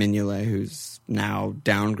 and I have Mignolet, who's now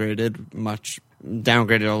downgraded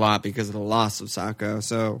a lot because of the loss of Sakho.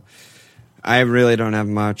 So I really don't have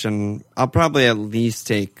much, and I'll probably at least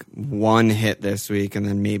take 1 hit this week, and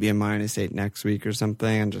then maybe a -8 next week or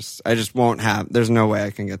something. And I just won't have. There's no way I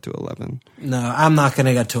can get to 11. No, I'm not going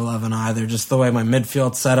to get to 11 either. Just the way my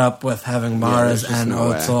midfield's set up with having Mahrez and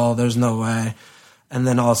Özil, there's no way. And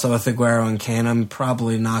then also with Aguero and Kane, I'm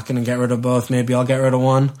probably not going to get rid of both. Maybe I'll get rid of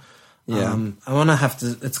one. Yeah. I want to have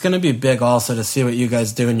to... It's going to be big also to see what you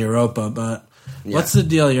guys do in Europa, but what's the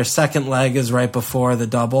deal? Your second leg is right before the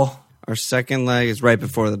double? Our second leg is right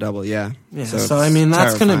before the double, yeah. Yeah, so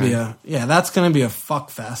that's going to be a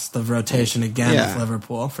fuck fest of rotation again with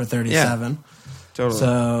Liverpool for 37. Yeah, totally.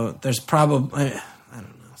 So there's probably...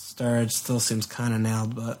 Sturridge still seems kind of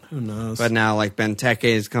nailed, but who knows? But now, Benteke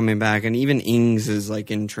is coming back, and even Ings is,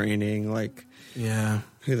 in training. Yeah.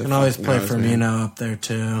 Who the can always fuck play knows, Firmino man? up there,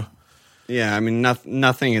 too. Yeah,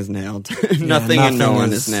 nothing is nailed. nothing and no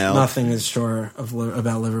one is nailed. Nothing is sure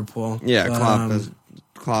about Liverpool. Yeah,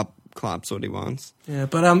 Klopp's what he wants. Yeah,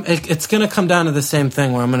 but it's going to come down to the same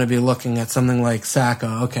thing where I'm going to be looking at something like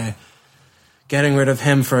Saka. Okay, getting rid of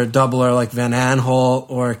him for a doubler like Van Aanholt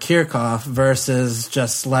or Kirchhoff versus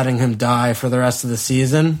just letting him die for the rest of the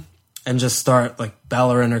season and just start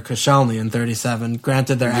Bellerin or Koscielny in 37.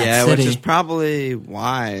 Granted, they're at City. Which is probably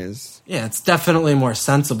wise. Yeah, it's definitely more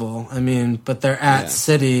sensible. But they're at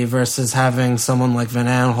City versus having someone like Van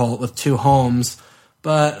Aanholt with 2 homes.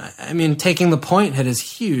 But, taking the point hit is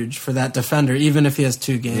huge for that defender, even if he has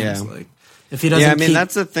 2 games. Yeah. If he doesn't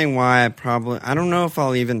that's the thing why I don't know if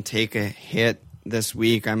I'll even take a hit this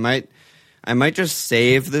week. I might just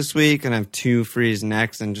save this week and have 2 frees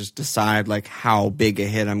next and just decide how big a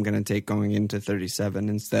hit I'm going to take going into 37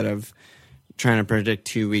 instead of trying to predict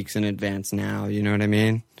 2 weeks in advance now. You know what I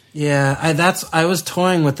mean? Yeah, I was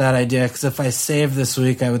toying with that idea because if I save this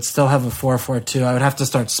week, I would still have a 4-4-2. I would have to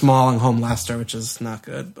start smalling home Leicester, which is not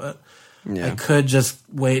good, but I could just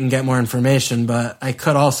wait and get more information, but I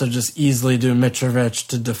could also just easily do Mitrovic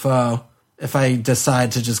to Defoe if I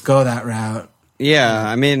decide to just go that route.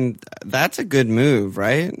 Yeah, that's a good move,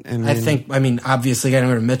 right? I mean, obviously getting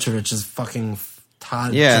rid of Mitrovic is fucking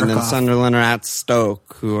Todd. Yeah, jerk and then off. Sunderland are at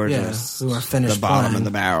Stoke, who are finished the bottom playing. of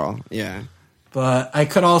the barrel. Yeah. But I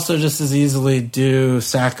could also just as easily do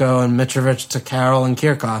Sacco and Mitrovic to Carroll and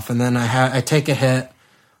Kirchhoff, and then I take a hit,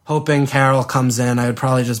 hoping Carroll comes in. I would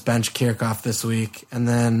probably just bench Kirchhoff this week, and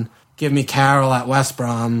then give me Carroll at West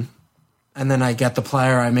Brom, and then I get the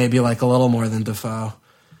player I maybe like a little more than Defoe,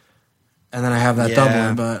 and then I have that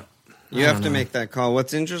doubler. But you have to make that call.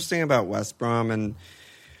 What's interesting about West Brom, and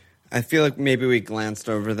I feel like maybe we glanced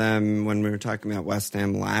over them when we were talking about West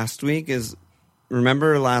Ham last week, is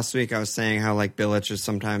remember last week I was saying how like Bilic is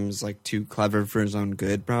sometimes like too clever for his own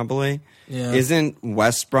good, probably. Yeah. Isn't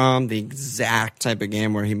West Brom the exact type of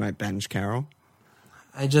game where he might bench Carroll?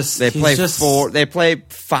 They play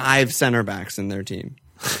 5 center backs in their team.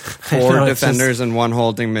 4 defenders and 1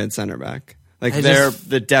 holding mid center back. Like they're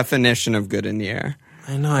the definition of good in the air.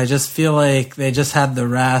 I know. I just feel like they just had the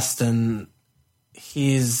rest, and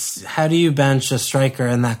how do you bench a striker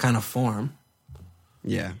in that kind of form?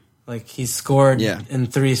 Yeah. Like, he scored in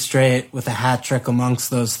 3 straight with a hat trick amongst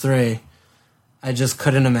those 3. I just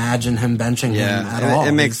couldn't imagine him benching him at all.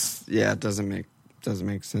 It doesn't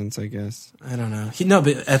make sense, I guess. I don't know.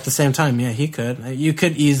 But at the same time, he could. You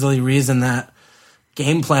could easily reason that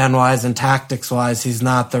game plan wise and tactics wise, he's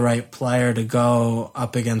not the right player to go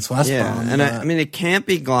up against West Brom. And I mean, it can't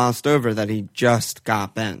be glossed over that he just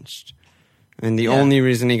got benched. I mean, the only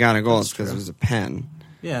reason he got a goal is because it was a pen.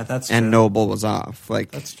 Yeah, that's true. And Noble was off.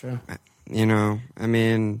 Like, that's true. You know, I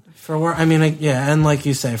mean, and like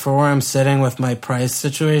you say, for where I'm sitting with my price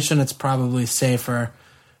situation, it's probably safer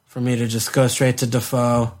for me to just go straight to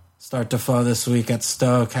Defoe, start Defoe this week at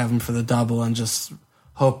Stoke, have him for the double, and just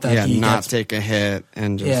hope that he not take a hit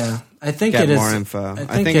and just I think get it is more info. I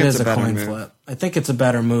think it is a coin flip. I think it's a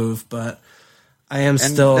better move, but I am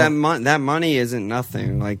still that money isn't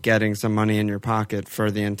nothing. Like getting some money in your pocket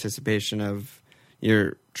for the anticipation of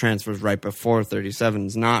your transfers right before 37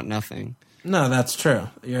 is not nothing. No, that's true.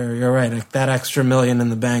 You're right. Like, that extra $1 million in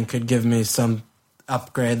the bank could give me some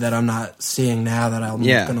upgrade that I'm not seeing now that I'm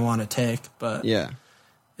going to want to take. But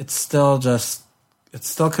it's still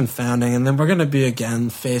confounding. And then we're going to be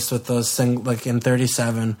again faced with those like in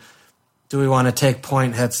 37. Do we want to take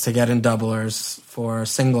point hits to get in doublers for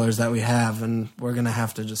singlers that we have? And we're going to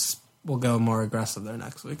have to we'll go more aggressive there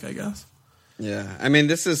next week, I guess. Yeah. I mean,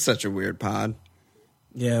 this is such a weird pod.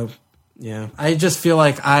 Yeah. I just feel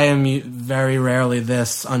like I am very rarely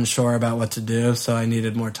this unsure about what to do, so I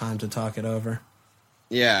needed more time to talk it over.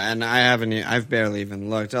 Yeah, and I've barely even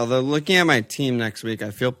looked. Although looking at my team next week,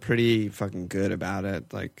 I feel pretty fucking good about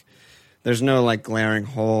it. Like, there's no like glaring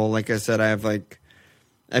hole. Like I said,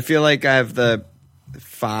 I feel like I have the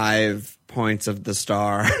 5 points of the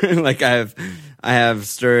star. Like I have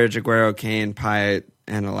Sturridge, Aguero, Kane, Payet,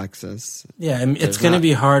 and Alexis. Yeah, I mean, it's going to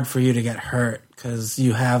be hard for you to get hurt because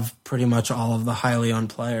you have pretty much all of the highly owned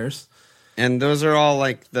players. And those are all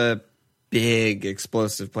like the big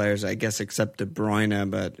explosive players, I guess, except De Bruyne,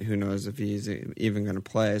 but who knows if he's even going to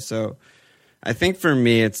play. So I think for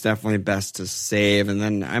me, it's definitely best to save. And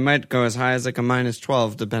then I might go as high as like a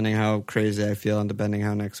 -12, depending how crazy I feel and depending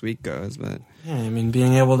how next week goes. But yeah, I mean,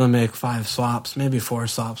 being able to make 5 swaps, maybe 4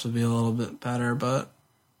 swaps would be a little bit better, but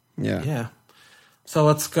yeah. So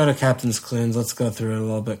let's go to Captain's Clunes. Let's go through it a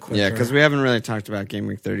little bit quicker. Yeah, because we haven't really talked about Game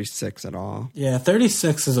Week 36 at all. Yeah,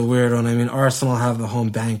 36 is a weird one. I mean, Arsenal have the home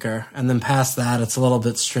banker. And then past that, it's a little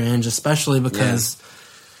bit strange, especially because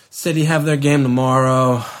City have their game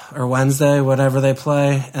tomorrow or Wednesday, whatever they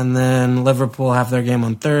play. And then Liverpool have their game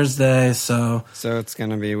on Thursday. So it's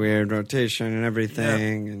going to be weird rotation and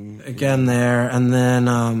everything. Yep. And again there. And then...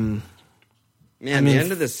 the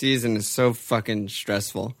end of the season is so fucking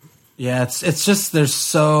stressful. Yeah, it's just there's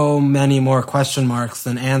so many more question marks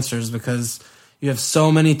than answers because you have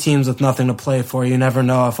so many teams with nothing to play for. You never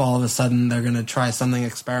know if all of a sudden they're going to try something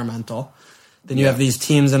experimental. Then you have these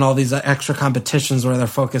teams and all these extra competitions where their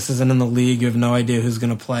focus isn't in the league. You have no idea who's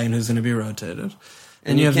going to play and who's going to be rotated.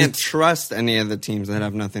 And you can't trust any of the teams that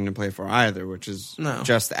have nothing to play for either, which is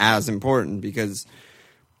just as important because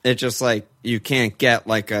it's just like you can't get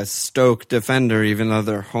like a Stoke defender even though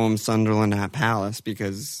they're home Sunderland at Palace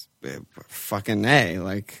because... fucking A,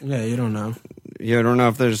 like you don't know. You don't know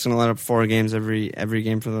if they're just going to let up 4 games every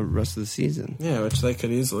game for the rest of the season. Yeah, which they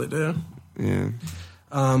could easily do. Yeah.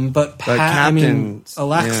 But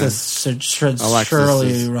Alexis should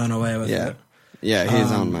surely run away with it. Yeah,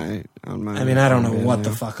 he's on my. I mean, I don't know what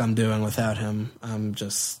the fuck I'm doing without him. I'm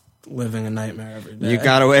just living a nightmare every day. You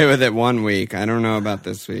got away with it one week. I don't know about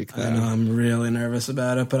this week, though. I know, I'm really nervous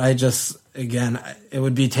about it, but I just, again, it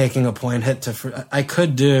would be taking a point hit I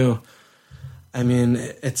could do, I mean,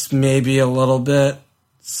 it's maybe a little bit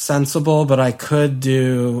sensible, but I could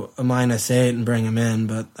do a -8 and bring him in,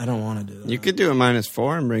 but I don't want to do that. You could do a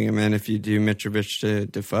 -4 and bring him in if you do Mitrovic to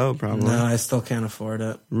Defoe, probably. No, I still can't afford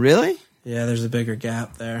it. Really? Yeah, there's a bigger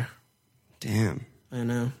gap there. Damn. I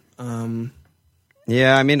know.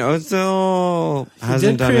 Yeah, I mean, Ozil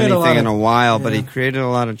hasn't done anything in a while, but he created a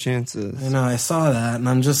lot of chances. I know, I saw that,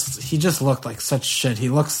 and he just looked like such shit. He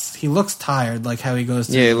looks tired, like how he goes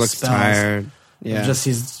through he looks tired. Yeah.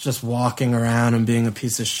 He's just walking around and being a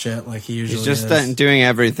piece of shit like he usually is. He's just doing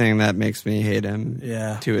everything that makes me hate him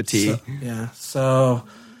to a T.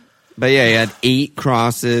 But yeah, he had 8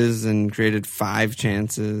 crosses and created 5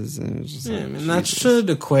 chances. And it was just that should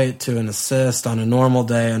equate to an assist on a normal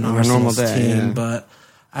day on Arsenal's team. But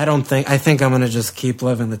I think I'm going to just keep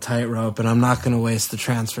living the tightrope, and I'm not going to waste the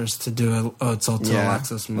transfers to do an Ozil to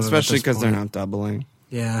Alexis move. Especially because they're not doubling.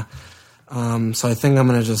 Yeah. So I think I'm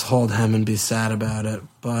going to just hold him and be sad about it.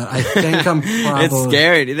 But I think I'm probably... It's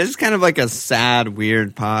scary. This is kind of like a sad,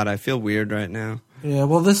 weird pod. I feel weird right now. Yeah,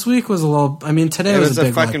 well, this week was a little... I mean, today was a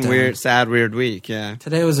big fucking letdown. weird, sad, weird week, yeah.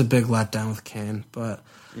 Today was a big letdown with Kane, but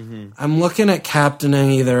I'm looking at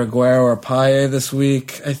captaining either Aguero or Payet this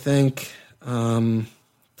week, I think, to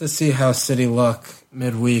see how City look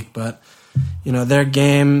midweek. But, their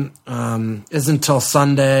game isn't until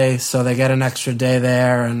Sunday, so they get an extra day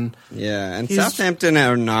there. And Southampton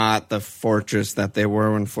are not the fortress that they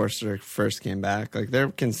were when Forster first came back. Like, they're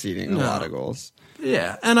conceding a lot of goals.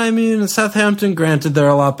 Yeah, and I mean, Southampton, granted, they're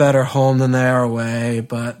a lot better home than they are away,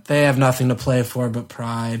 but they have nothing to play for but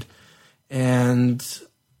pride. And,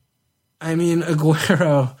 I mean,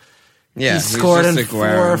 Aguero, he scored in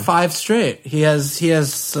 4 or 5 straight. He has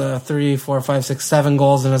 3, 4, 5, 6, 7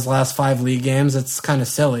 goals in his last 5 league games. It's kind of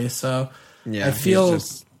silly. So I feel...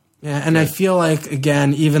 I feel like,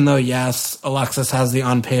 again, even though, yes, Alexis has the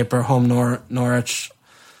on paper home Norwich...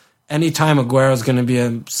 Anytime Aguero's going to be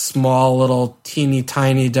a small, little, teeny,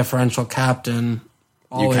 tiny differential captain,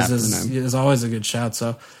 is always a good shout.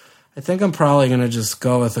 So I think I'm probably going to just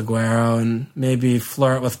go with Aguero and maybe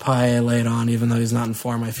flirt with Payet late on, even though he's not in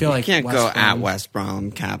form. I feel like you can't go at West Brom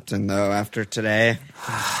captain, though, after today.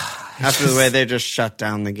 After the way they just shut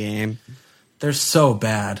down the game. They're so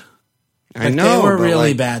bad. I know. They were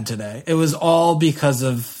really bad today. It was all because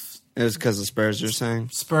of... It was because of Spurs, you're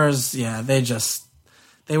saying? Spurs,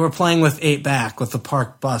 they were playing with 8 back with the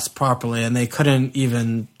park bus properly, and they couldn't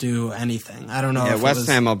even do anything. I don't know. Yeah, West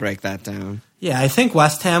Ham will break that down. Yeah, I think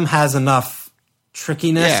West Ham has enough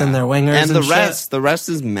trickiness in their wingers, and the rest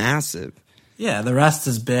is massive. Yeah, the rest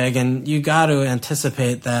is big, and you got to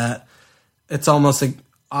anticipate that it's almost the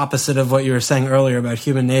opposite of what you were saying earlier about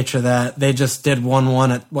human nature, that they just did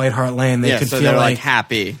 1-1 at White Hart Lane. They could so feel they're like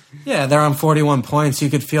happy. Yeah, they're on 41 points. You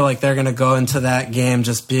could feel like they're going to go into that game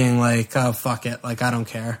just being like, oh, fuck it. Like, I don't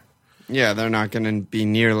care. Yeah, they're not going to be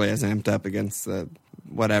nearly as amped up against the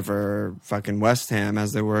whatever fucking West Ham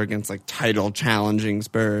as they were against like title challenging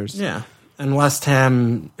Spurs. Yeah. And West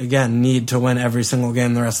Ham, again, need to win every single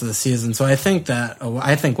game the rest of the season. So I think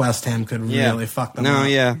West Ham could really fuck them up. No,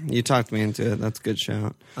 yeah, you talked me into it. That's a good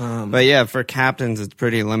shout. But yeah, for captains, it's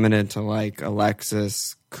pretty limited to like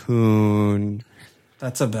Alexis, Kuhn.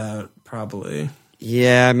 That's about probably.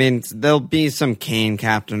 Yeah, I mean, there'll be some Kane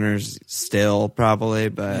captainers still probably,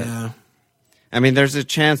 but I mean, there's a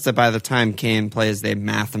chance that by the time Kane plays, they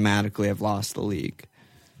mathematically have lost the league.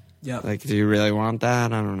 Yeah. Like, do you really want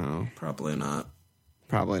that? I don't know. Probably not.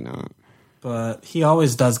 Probably not. But he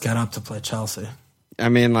always does get up to play Chelsea. I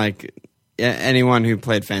mean, like, anyone who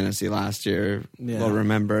played fantasy last year will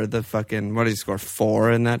remember the fucking... What did he score,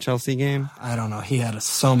 4 in that Chelsea game? I don't know. He had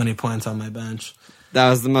so many points on my bench.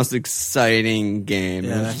 That was the most exciting game.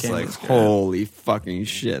 Yeah, it was just like, holy fucking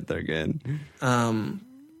shit, they're good.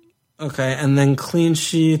 Okay, and then clean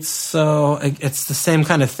sheets. So it's the same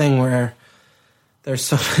kind of thing where... There's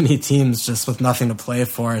so many teams just with nothing to play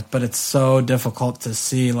for it, but it's so difficult to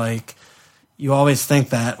see. Like, you always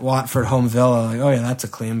think that Watford home Villa, like, oh yeah, that's a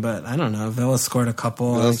clean, but I don't know. Villa scored a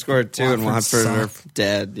couple. Villa scored 2 and Watford are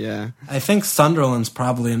dead, yeah. I think Sunderland's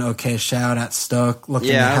probably an okay shout at Stoke,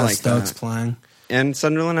 looking at how Stoke's playing. And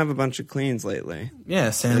Sunderland have a bunch of cleans lately.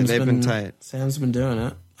 Yeah, they've been tight. Sam's been doing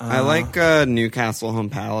it. I like Newcastle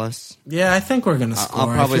home Palace. Yeah, I think we're going to score.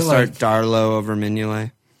 I'll probably start Darlow over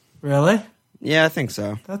Mignolet. Really? Yeah, I think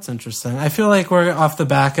so. That's interesting. I feel like we're off the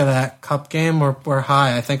back of that cup game. We're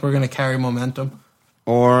high. I think we're going to carry momentum.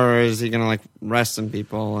 Or is he going to like rest some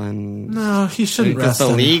people? And no, he shouldn't rest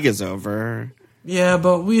because the league is over. Yeah,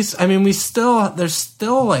 but there's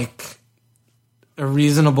still like a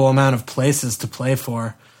reasonable amount of places to play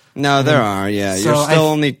for. No, there are. Yeah, So you're still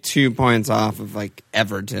only 2 points off of like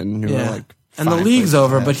Everton, who are like. And the 5 league's places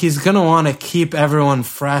over, ahead. but he's going to want to keep everyone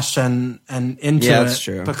fresh and into Yeah, it that's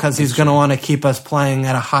true. because he's going to want to keep us playing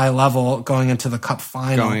at a high level going into the cup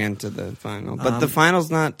final. Going into the final, but the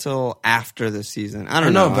final's not till after the season. I don't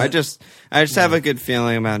I know, know. but- I just have a good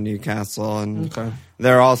feeling about Newcastle, and Okay.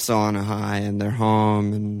 they're also on a high, and they're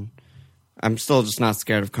home, and I'm still just not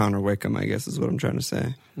scared of Connor Wickham, I guess is what I'm trying to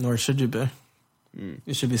say. Nor should you be.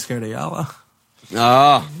 You should be scared of Yala.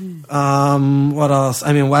 Oh, What else?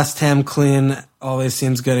 I mean, West Ham clean always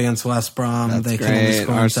seems good against West Brom. that's They can only great.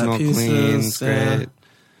 score on set Arsenal pieces. clean's Yeah. great.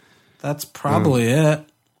 That's probably it.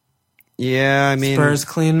 Yeah, I mean, Spurs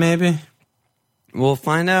clean, maybe. we'll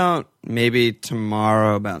find out maybe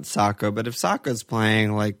tomorrow about Saka, but if Saka's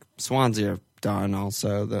playing, like, Swansea are done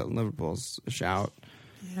also, that Liverpool's a shout.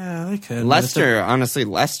 Yeah, they could. Leicester, honestly,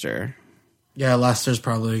 Leicester. Yeah, Leicester's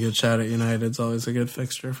probably a good shout at United's always a good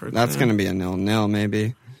fixture for. That's going to be a 0-0,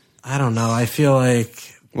 maybe. I don't know. I feel like.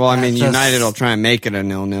 Well, I mean, that's just- United will try and make it a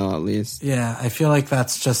 0-0 at least. Yeah, I feel like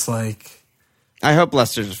that's just like. I hope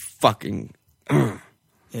Leicester just fucking.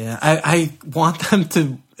 Yeah, I want them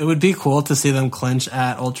to. It would be cool to see them clinch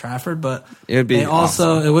at Old Trafford, but It would be they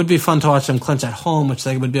also it would be fun to watch them clinch at home, which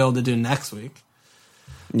they would be able to do next week.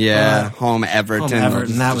 Yeah, home Everton. Home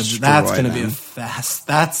Everton, that's going to be a fest.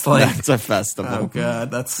 That's like That's a festival. oh god,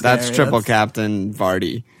 that's scary. That's triple captain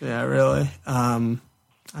Vardy. Yeah, really.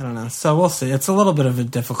 I don't know. So we'll see. It's a little bit of a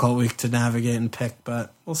difficult week to navigate and pick,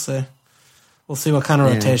 but we'll see. We'll see what kind of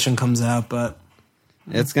rotation comes out, but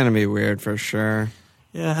It's going to be weird for sure.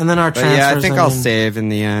 yeah. And then our But transfers. yeah, I think I'll mean, save in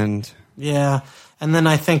the end. Yeah, and then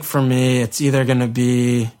I think for me, it's either going to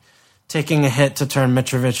be taking a hit to turn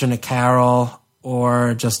Mitrovic into Carroll,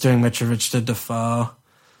 or just doing Mitrovic to Defoe.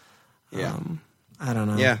 Yeah. I don't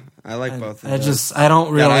know. Yeah, I like both of I those. I don't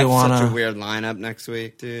God, I really have want such a to. weird lineup next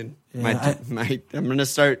week, dude. Yeah, I'm going to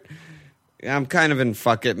start. I'm kind of in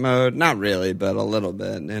fuck it mode. Not really, but a little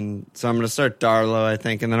bit. And so I'm going to start Darlow, I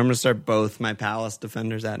think, and then I'm going to start both my Palace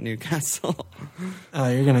defenders at Newcastle. Oh,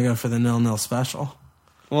 you're going to go for the 0-0 special.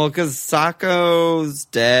 Well, because Sacco's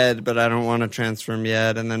dead, but I don't want to transfer him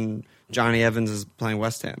yet. And then Johnny Evans is playing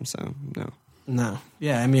West Ham, so no. No.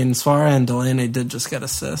 Yeah, I mean, Suarez and Delaney did just get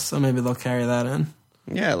assists, so maybe they'll carry that in.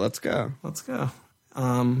 Yeah, let's go. Let's go.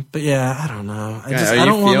 But yeah, I don't know. Are I you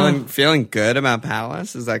don't want to. feeling good about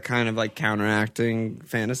Palace? Is that kind of like counteracting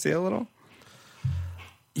fantasy a little?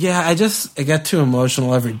 Yeah, I get too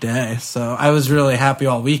emotional every day. So I was really happy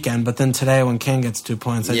all weekend, but then today when King gets 2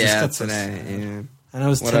 points, I just get so today. sad. Yeah, And it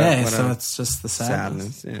was What today, a so it's just the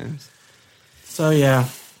sadness. sadness. Yeah. So yeah,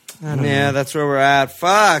 I don't Yeah, know. that's where we're at.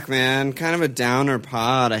 Fuck, man. Kind of a downer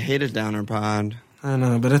pod. I hate a downer pod. I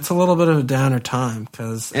know, but it's a little bit of a downer time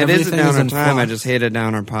because It is a downer time. I just hate a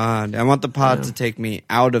downer pod. I want the pod to take me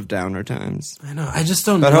out of downer times. I know. I just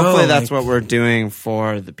don't But know. hopefully that's like- what we're doing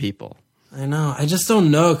for the people. I know. I just don't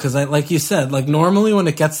know because, like you said, like normally when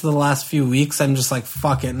it gets to the last few weeks, I'm just like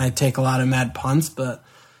fuck it, and I take a lot of mad punts. But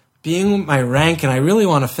being my rank, and I really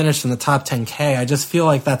want to finish in the top 10K, I just feel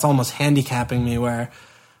like that's almost handicapping me. Where,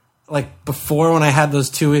 like before, when I had those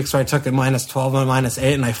 2 weeks where I took a -12 and a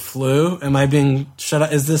 -8, and I flew,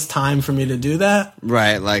 is this time for me to do that?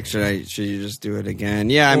 Right, like should you just do it again?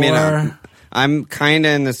 Yeah, I mean I'm kind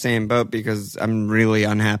of in the same boat because I'm really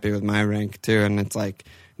unhappy with my rank too, and it's like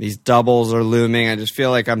these doubles are looming. I just feel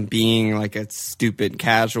like I'm being like a stupid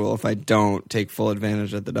casual if I don't take full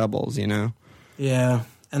advantage of the doubles, you know? Yeah.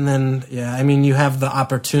 And then, I mean, you have the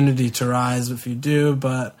opportunity to rise if you do,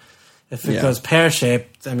 but if it goes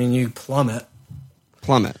pear-shaped, I mean, you plummet.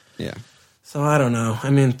 Plummet, yeah. So I don't know. I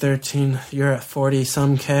mean, 13, you're at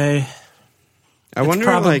 40-some K. I wonder,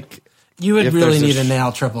 you would if really there's a need a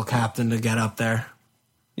nail triple captain to get up there.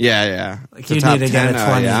 Yeah. Like, To you'd top need to get a 10,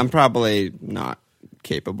 20. yeah, I'm probably not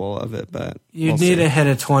capable of it, but You'd need to hit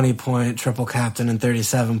a 20-point triple captain in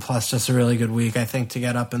 37 plus just a really good week, I think, to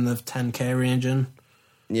get up in the 10K region.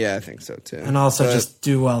 Yeah, I think so too. And also just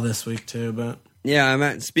do well this week too, but...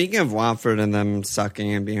 Yeah, speaking of Watford and them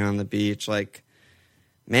sucking and being on the beach, like,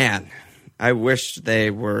 man, I wish they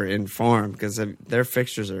were in form because their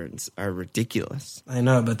fixtures are ridiculous. I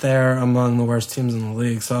know, but they're among the worst teams in the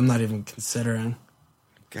league, so I'm not even considering.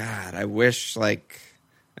 God, I wish, like,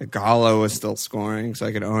 Gallo was still scoring so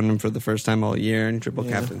I could own him for the first time all year and triple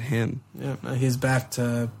captain him. Yeah, he's back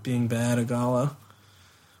to being bad, Agala.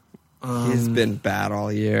 He's been bad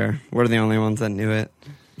all year. We're the only ones that knew it.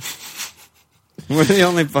 We're the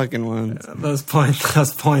only fucking ones. Those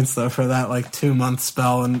points though, for that like 2-month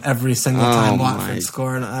spell and every single time Watford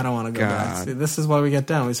scored. I don't want to go back. See, this is why we get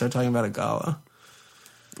down. We start talking about a gala.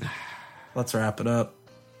 Let's wrap it up.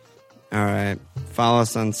 All right. Follow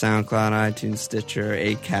us on SoundCloud, iTunes, Stitcher,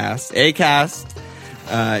 Acast.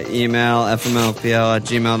 Email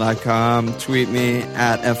fmlfl@gmail.com. Tweet me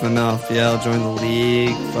at fmlfl. Join the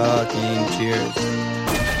league. Fucking cheers.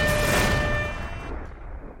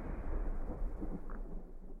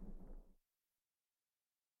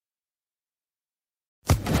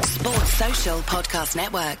 Sports Social Podcast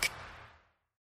Network.